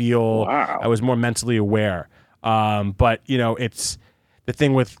did feel I was more mentally aware. But, you know, it's the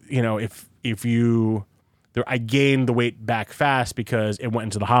thing with, you know, if you... I gained the weight back fast because it went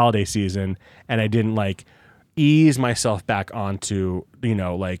into the holiday season, and I didn't like ease myself back onto, you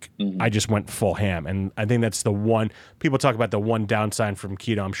know, like I just went full ham. And I think that's the one, people talk about the one downside from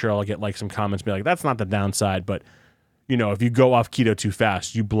keto. I'm sure I'll get like some comments be like, that's not the downside, but you know, if you go off keto too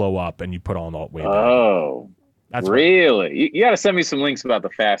fast, you blow up and you put on the weight. Oh, that's really? You got to send me some links about the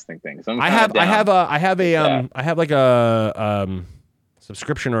fasting things. I have like a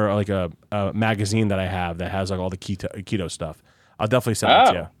subscription or like a magazine that I have that has like all the keto stuff. I'll definitely send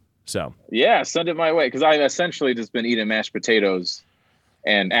it to you. So yeah, send it my way because I've essentially just been eating mashed potatoes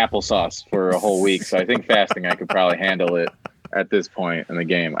and applesauce for a whole week. So I think fasting, I could probably handle it at this point in the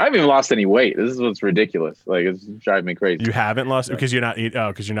game. I haven't even lost any weight. This is what's ridiculous. Like, it's driving me crazy. You haven't lost because you're not eating. Oh,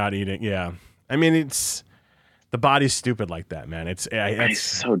 because you're not eating. Yeah. I mean, the body's stupid like that, man. It's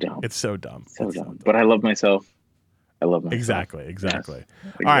so dumb. It's so dumb. So dumb. But I love myself. Exactly. Yes, All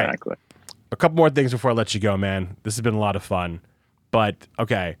right. A couple more things before I let you go, man. This has been a lot of fun. But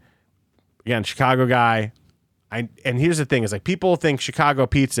okay. Again, Chicago guy. And here's the thing: is like people think Chicago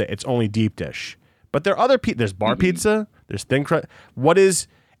pizza, it's only deep dish, but there are other there's bar pizza, there's thin crust. What is?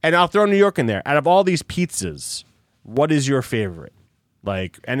 And I'll throw New York in there. Out of all these pizzas, what is your favorite?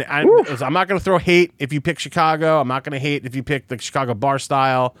 Like, and I'm not gonna throw hate if you pick Chicago. I'm not gonna hate if you pick the Chicago bar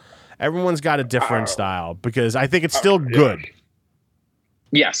style. Everyone's got a different style because I think it's still good.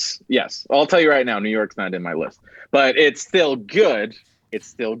 Yes. I'll tell you right now, New York's not in my list, but it's still good.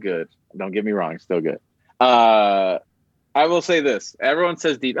 Don't get me wrong, it's still good. I will say this. Everyone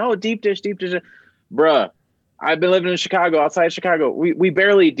says deep dish. Bruh, I've been living in Chicago, outside Chicago. We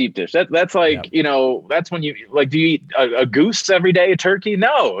barely eat deep dish. That's like, that's when you like, do you eat a goose every day, a turkey?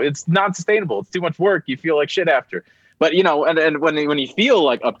 No, it's not sustainable. It's too much work. You feel like shit after. But, and when you feel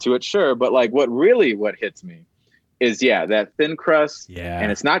like up to it, sure. But like what hits me is, that thin crust. Yeah.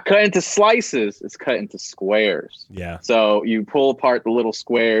 And it's not cut into slices. It's cut into squares. Yeah. So you pull apart the little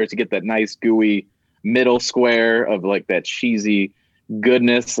squares, you get that nice gooey middle square of like that cheesy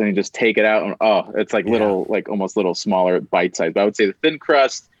goodness, and you just take it out, and it's like little, like almost little smaller bite size. But I would say the thin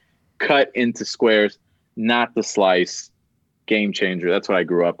crust cut into squares, not the slice. Game changer. That's what I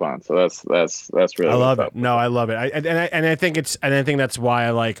grew up on. So that's really. I love it. No, I love it. I think that's why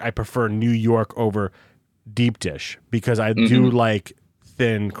I prefer New York over deep dish, because I do like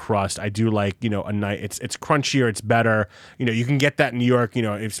thin crust. I do like, a nice, it's crunchier, it's better. You can get that in New York,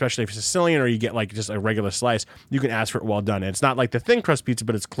 especially if it's Sicilian, or you get like just a regular slice, you can ask for it well done. And it's not like the thin crust pizza,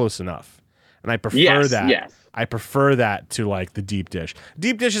 but it's close enough. And I prefer that. Yes. I prefer that to like the deep dish.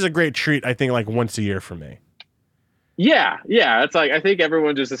 Deep dish is a great treat, I think, like once a year for me. Yeah. It's like, I think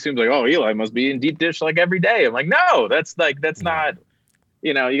everyone just assumes like, oh, Eli must be in deep dish like every day. I'm like, no, that's not,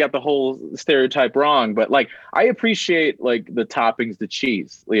 you got the whole stereotype wrong. But like, I appreciate like the toppings, the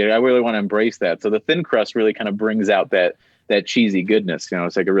cheese. I really want to embrace that. So the thin crust really kind of brings out that cheesy goodness.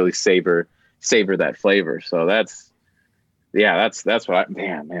 It's like a really savor that flavor. So that's what I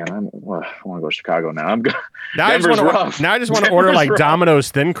want to go to Chicago now. Now I just want to order like Domino's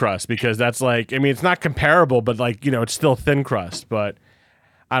thin crust, because that's like, I mean, it's not comparable, but like, it's still thin crust. But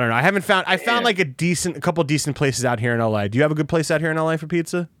I don't know. I found like a couple decent places out here in LA. Do you have a good place out here in LA for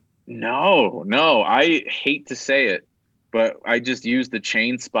pizza? No. I hate to say it, but I just use the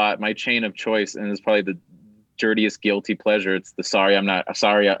chain spot, my chain of choice, and it's probably the dirtiest guilty pleasure. It's the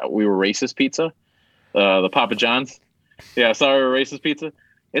we were racist pizza, the Papa John's. Yeah, sorry, racist pizza.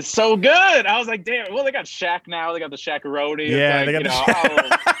 It's so good. I was like, damn. Well, they got Shack now. They got the Shackaroni. Yeah, like, they got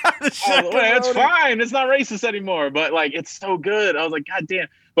it's fine. It's not racist anymore. But like, it's so good. I was like, God damn.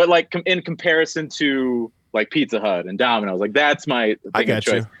 But like, in comparison to like Pizza Hut and Domino's, like that's my thing of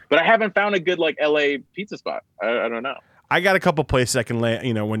choice. But I haven't found a good like LA pizza spot. I don't know. I got a couple places I can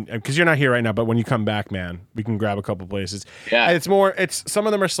lay, because you're not here right now. But when you come back, man, we can grab a couple places. Yeah, it's some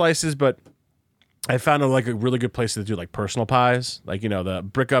of them are slices, but I found a really good place to do like personal pies, like, the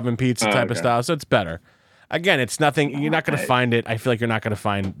brick oven pizza type of style. So it's better. Again, it's nothing. You're not going to find it. I feel like you're not going to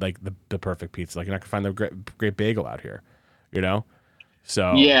find like the perfect pizza. Like you're not going to find the great bagel out here,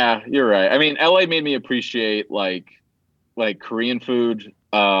 So yeah, you're right. I mean, LA made me appreciate like Korean food,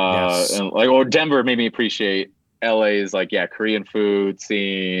 yes. and or Denver made me appreciate LA's like Korean food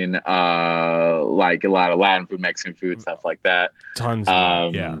scene, like a lot of Latin food, Mexican food, stuff like that. Tons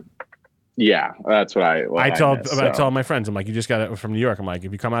of Yeah, that's what I tell my friends. I'm like, you just got it from New York. I'm like,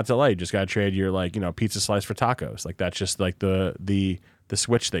 if you come out to LA, you just got to trade your pizza slice for tacos. Like that's just like the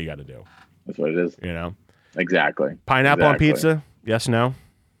switch that you got to do. That's what it is. Exactly. Pineapple on pizza? Yes, no.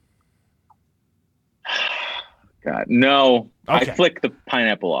 God, no. Okay. I flick the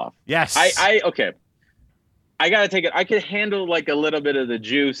pineapple off. Yes. Okay. I gotta take it. I could handle like a little bit of the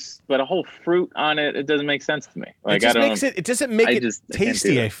juice, but a whole fruit on it, it doesn't make sense to me. Like it doesn't make it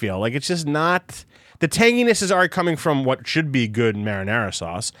tasty. I feel like it's just not. The tanginess is already coming from what should be good marinara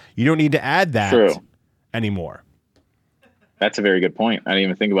sauce. You don't need to add that anymore. That's a very good point. I didn't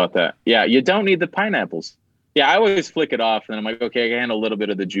even think about that. Yeah, you don't need the pineapples. Yeah, I always flick it off, and then I'm like, okay, I can handle a little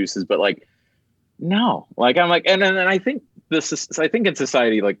bit of the juices, but like, no. Like I'm like, and then I think I think in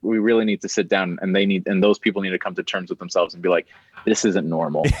society, like we really need to sit down and those people need to come to terms with themselves and be like, this isn't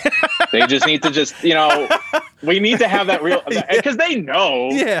normal. They just need to we need to have that real, because they know.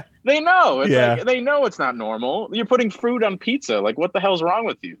 Yeah. They know. It's Yeah. like, they know it's not normal. You're putting fruit on pizza. Like, what the hell's wrong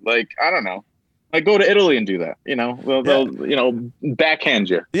with you? Like, I don't know. Like, go to Italy and do that. They'll backhand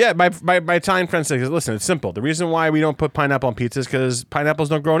you. Yeah, my Italian friend says, listen, it's simple. The reason why we don't put pineapple on pizza is because pineapples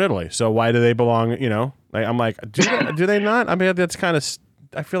don't grow in Italy. So why do they belong, Like, I'm like, do they not? I mean, that's kind of,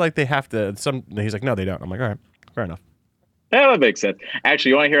 I feel like they have to. He's like, no, they don't. I'm like, all right, fair enough. Yeah, that makes sense. Actually,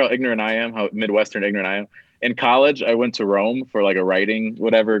 you want to hear how ignorant I am, how Midwestern ignorant I am? In college, I went to Rome for like a writing,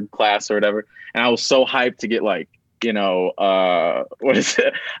 whatever class or whatever. And I was so hyped to get like, what is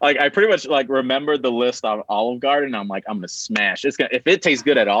it? Like, I pretty much like remembered the list of Olive Garden. I'm like, I'm going to smash. If it tastes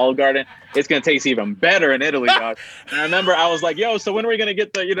good at Olive Garden, it's going to taste even better in Italy, dog. And I remember I was like, yo, so when are we going to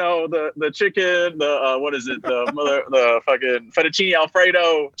get the chicken, the fucking fettuccine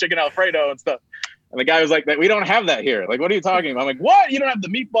Alfredo, chicken Alfredo and stuff. And the guy was like, we don't have that here. Like, what are you talking about? I'm like, what? You don't have the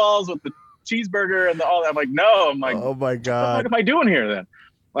meatballs with the cheeseburger and all that? I'm like, no. I'm like, oh my God. What am I doing here then?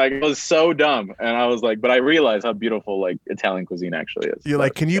 Like, it was so dumb. And I was like, but I realized how beautiful like Italian cuisine actually is. You're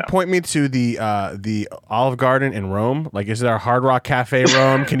like, can you point me to the Olive Garden in Rome? Like, is there a Hard Rock Cafe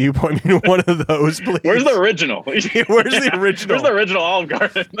Rome? Can you point me to one of those, please? Where's the original? Where's the original? Where's the original Olive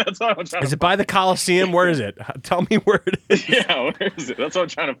Garden? That's what I'm trying to Is it by the Coliseum? Where is it? Tell me where it is. Yeah, where is it? That's what I'm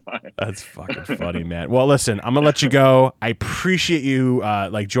trying to find. That's fucking funny, man. Well, listen, I'm gonna let you go. I appreciate you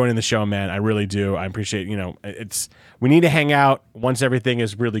like joining the show, man. I really do. I appreciate, we need to hang out once everything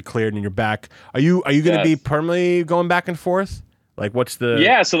is really cleared and you're back. Are you going to be permanently going back and forth? Like, what's the?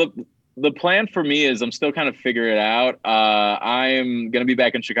 Yeah. So the plan for me is I'm still kind of figuring it out. I'm going to be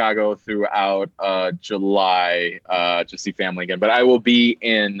back in Chicago throughout July to see family again, but I will be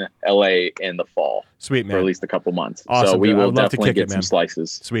in LA in the fall. Sweet, man. For at least a couple months. Awesome, so we dude. will I'd love to definitely kick get it, some man.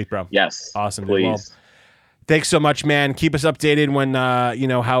 slices. Sweet, bro. Yes. Awesome, dude. Please. Well, thanks so much, man. Keep us updated when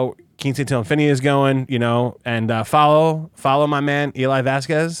how Quince Til Infinity is going, and follow my man Eli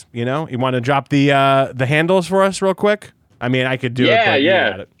Vazquez. You want to drop the handles for us real quick? I mean, I could do it. But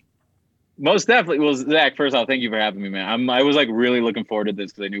yeah. Most definitely. Well, Zach, first off, thank you for having me, man. I was like really looking forward to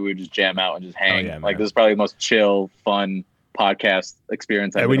this because I knew we would just jam out and just hang. Yeah, like, this is probably the most chill, fun podcast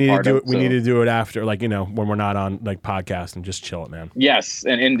experience I've been a part of. We need to do it after, like, when we're not on like podcast and just chill it, man. Yes,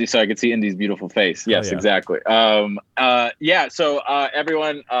 and Indy, so I could see Indy's beautiful face. Yes, exactly. So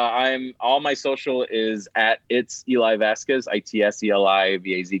everyone, all my social is at It's Eli Vazquez, ITSELI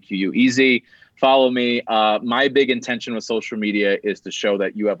VAZQUEZ. Follow me. My big intention with social media is to show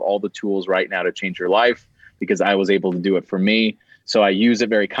that you have all the tools right now to change your life, because I was able to do it for me. So I use it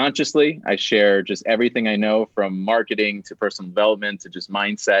very consciously. I share just everything I know, from marketing to personal development to just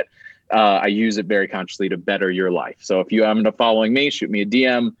mindset. I use it very consciously to better your life. So if you end up following me, shoot me a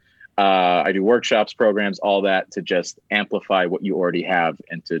DM. I do workshops, programs, all that to just amplify what you already have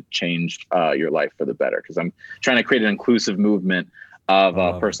and to change your life for the better. Because I'm trying to create an inclusive movement of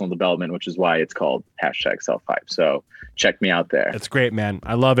personal development, which is why it's called #self-hype. So check me out there. That's great, man.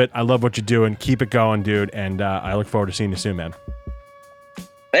 I love it. I love what you're doing. Keep it going, dude. And I look forward to seeing you soon, man.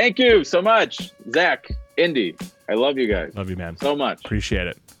 Thank you so much, Zach, Indy. I love you guys. Love you, man. So much. Appreciate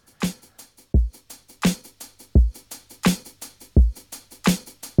it.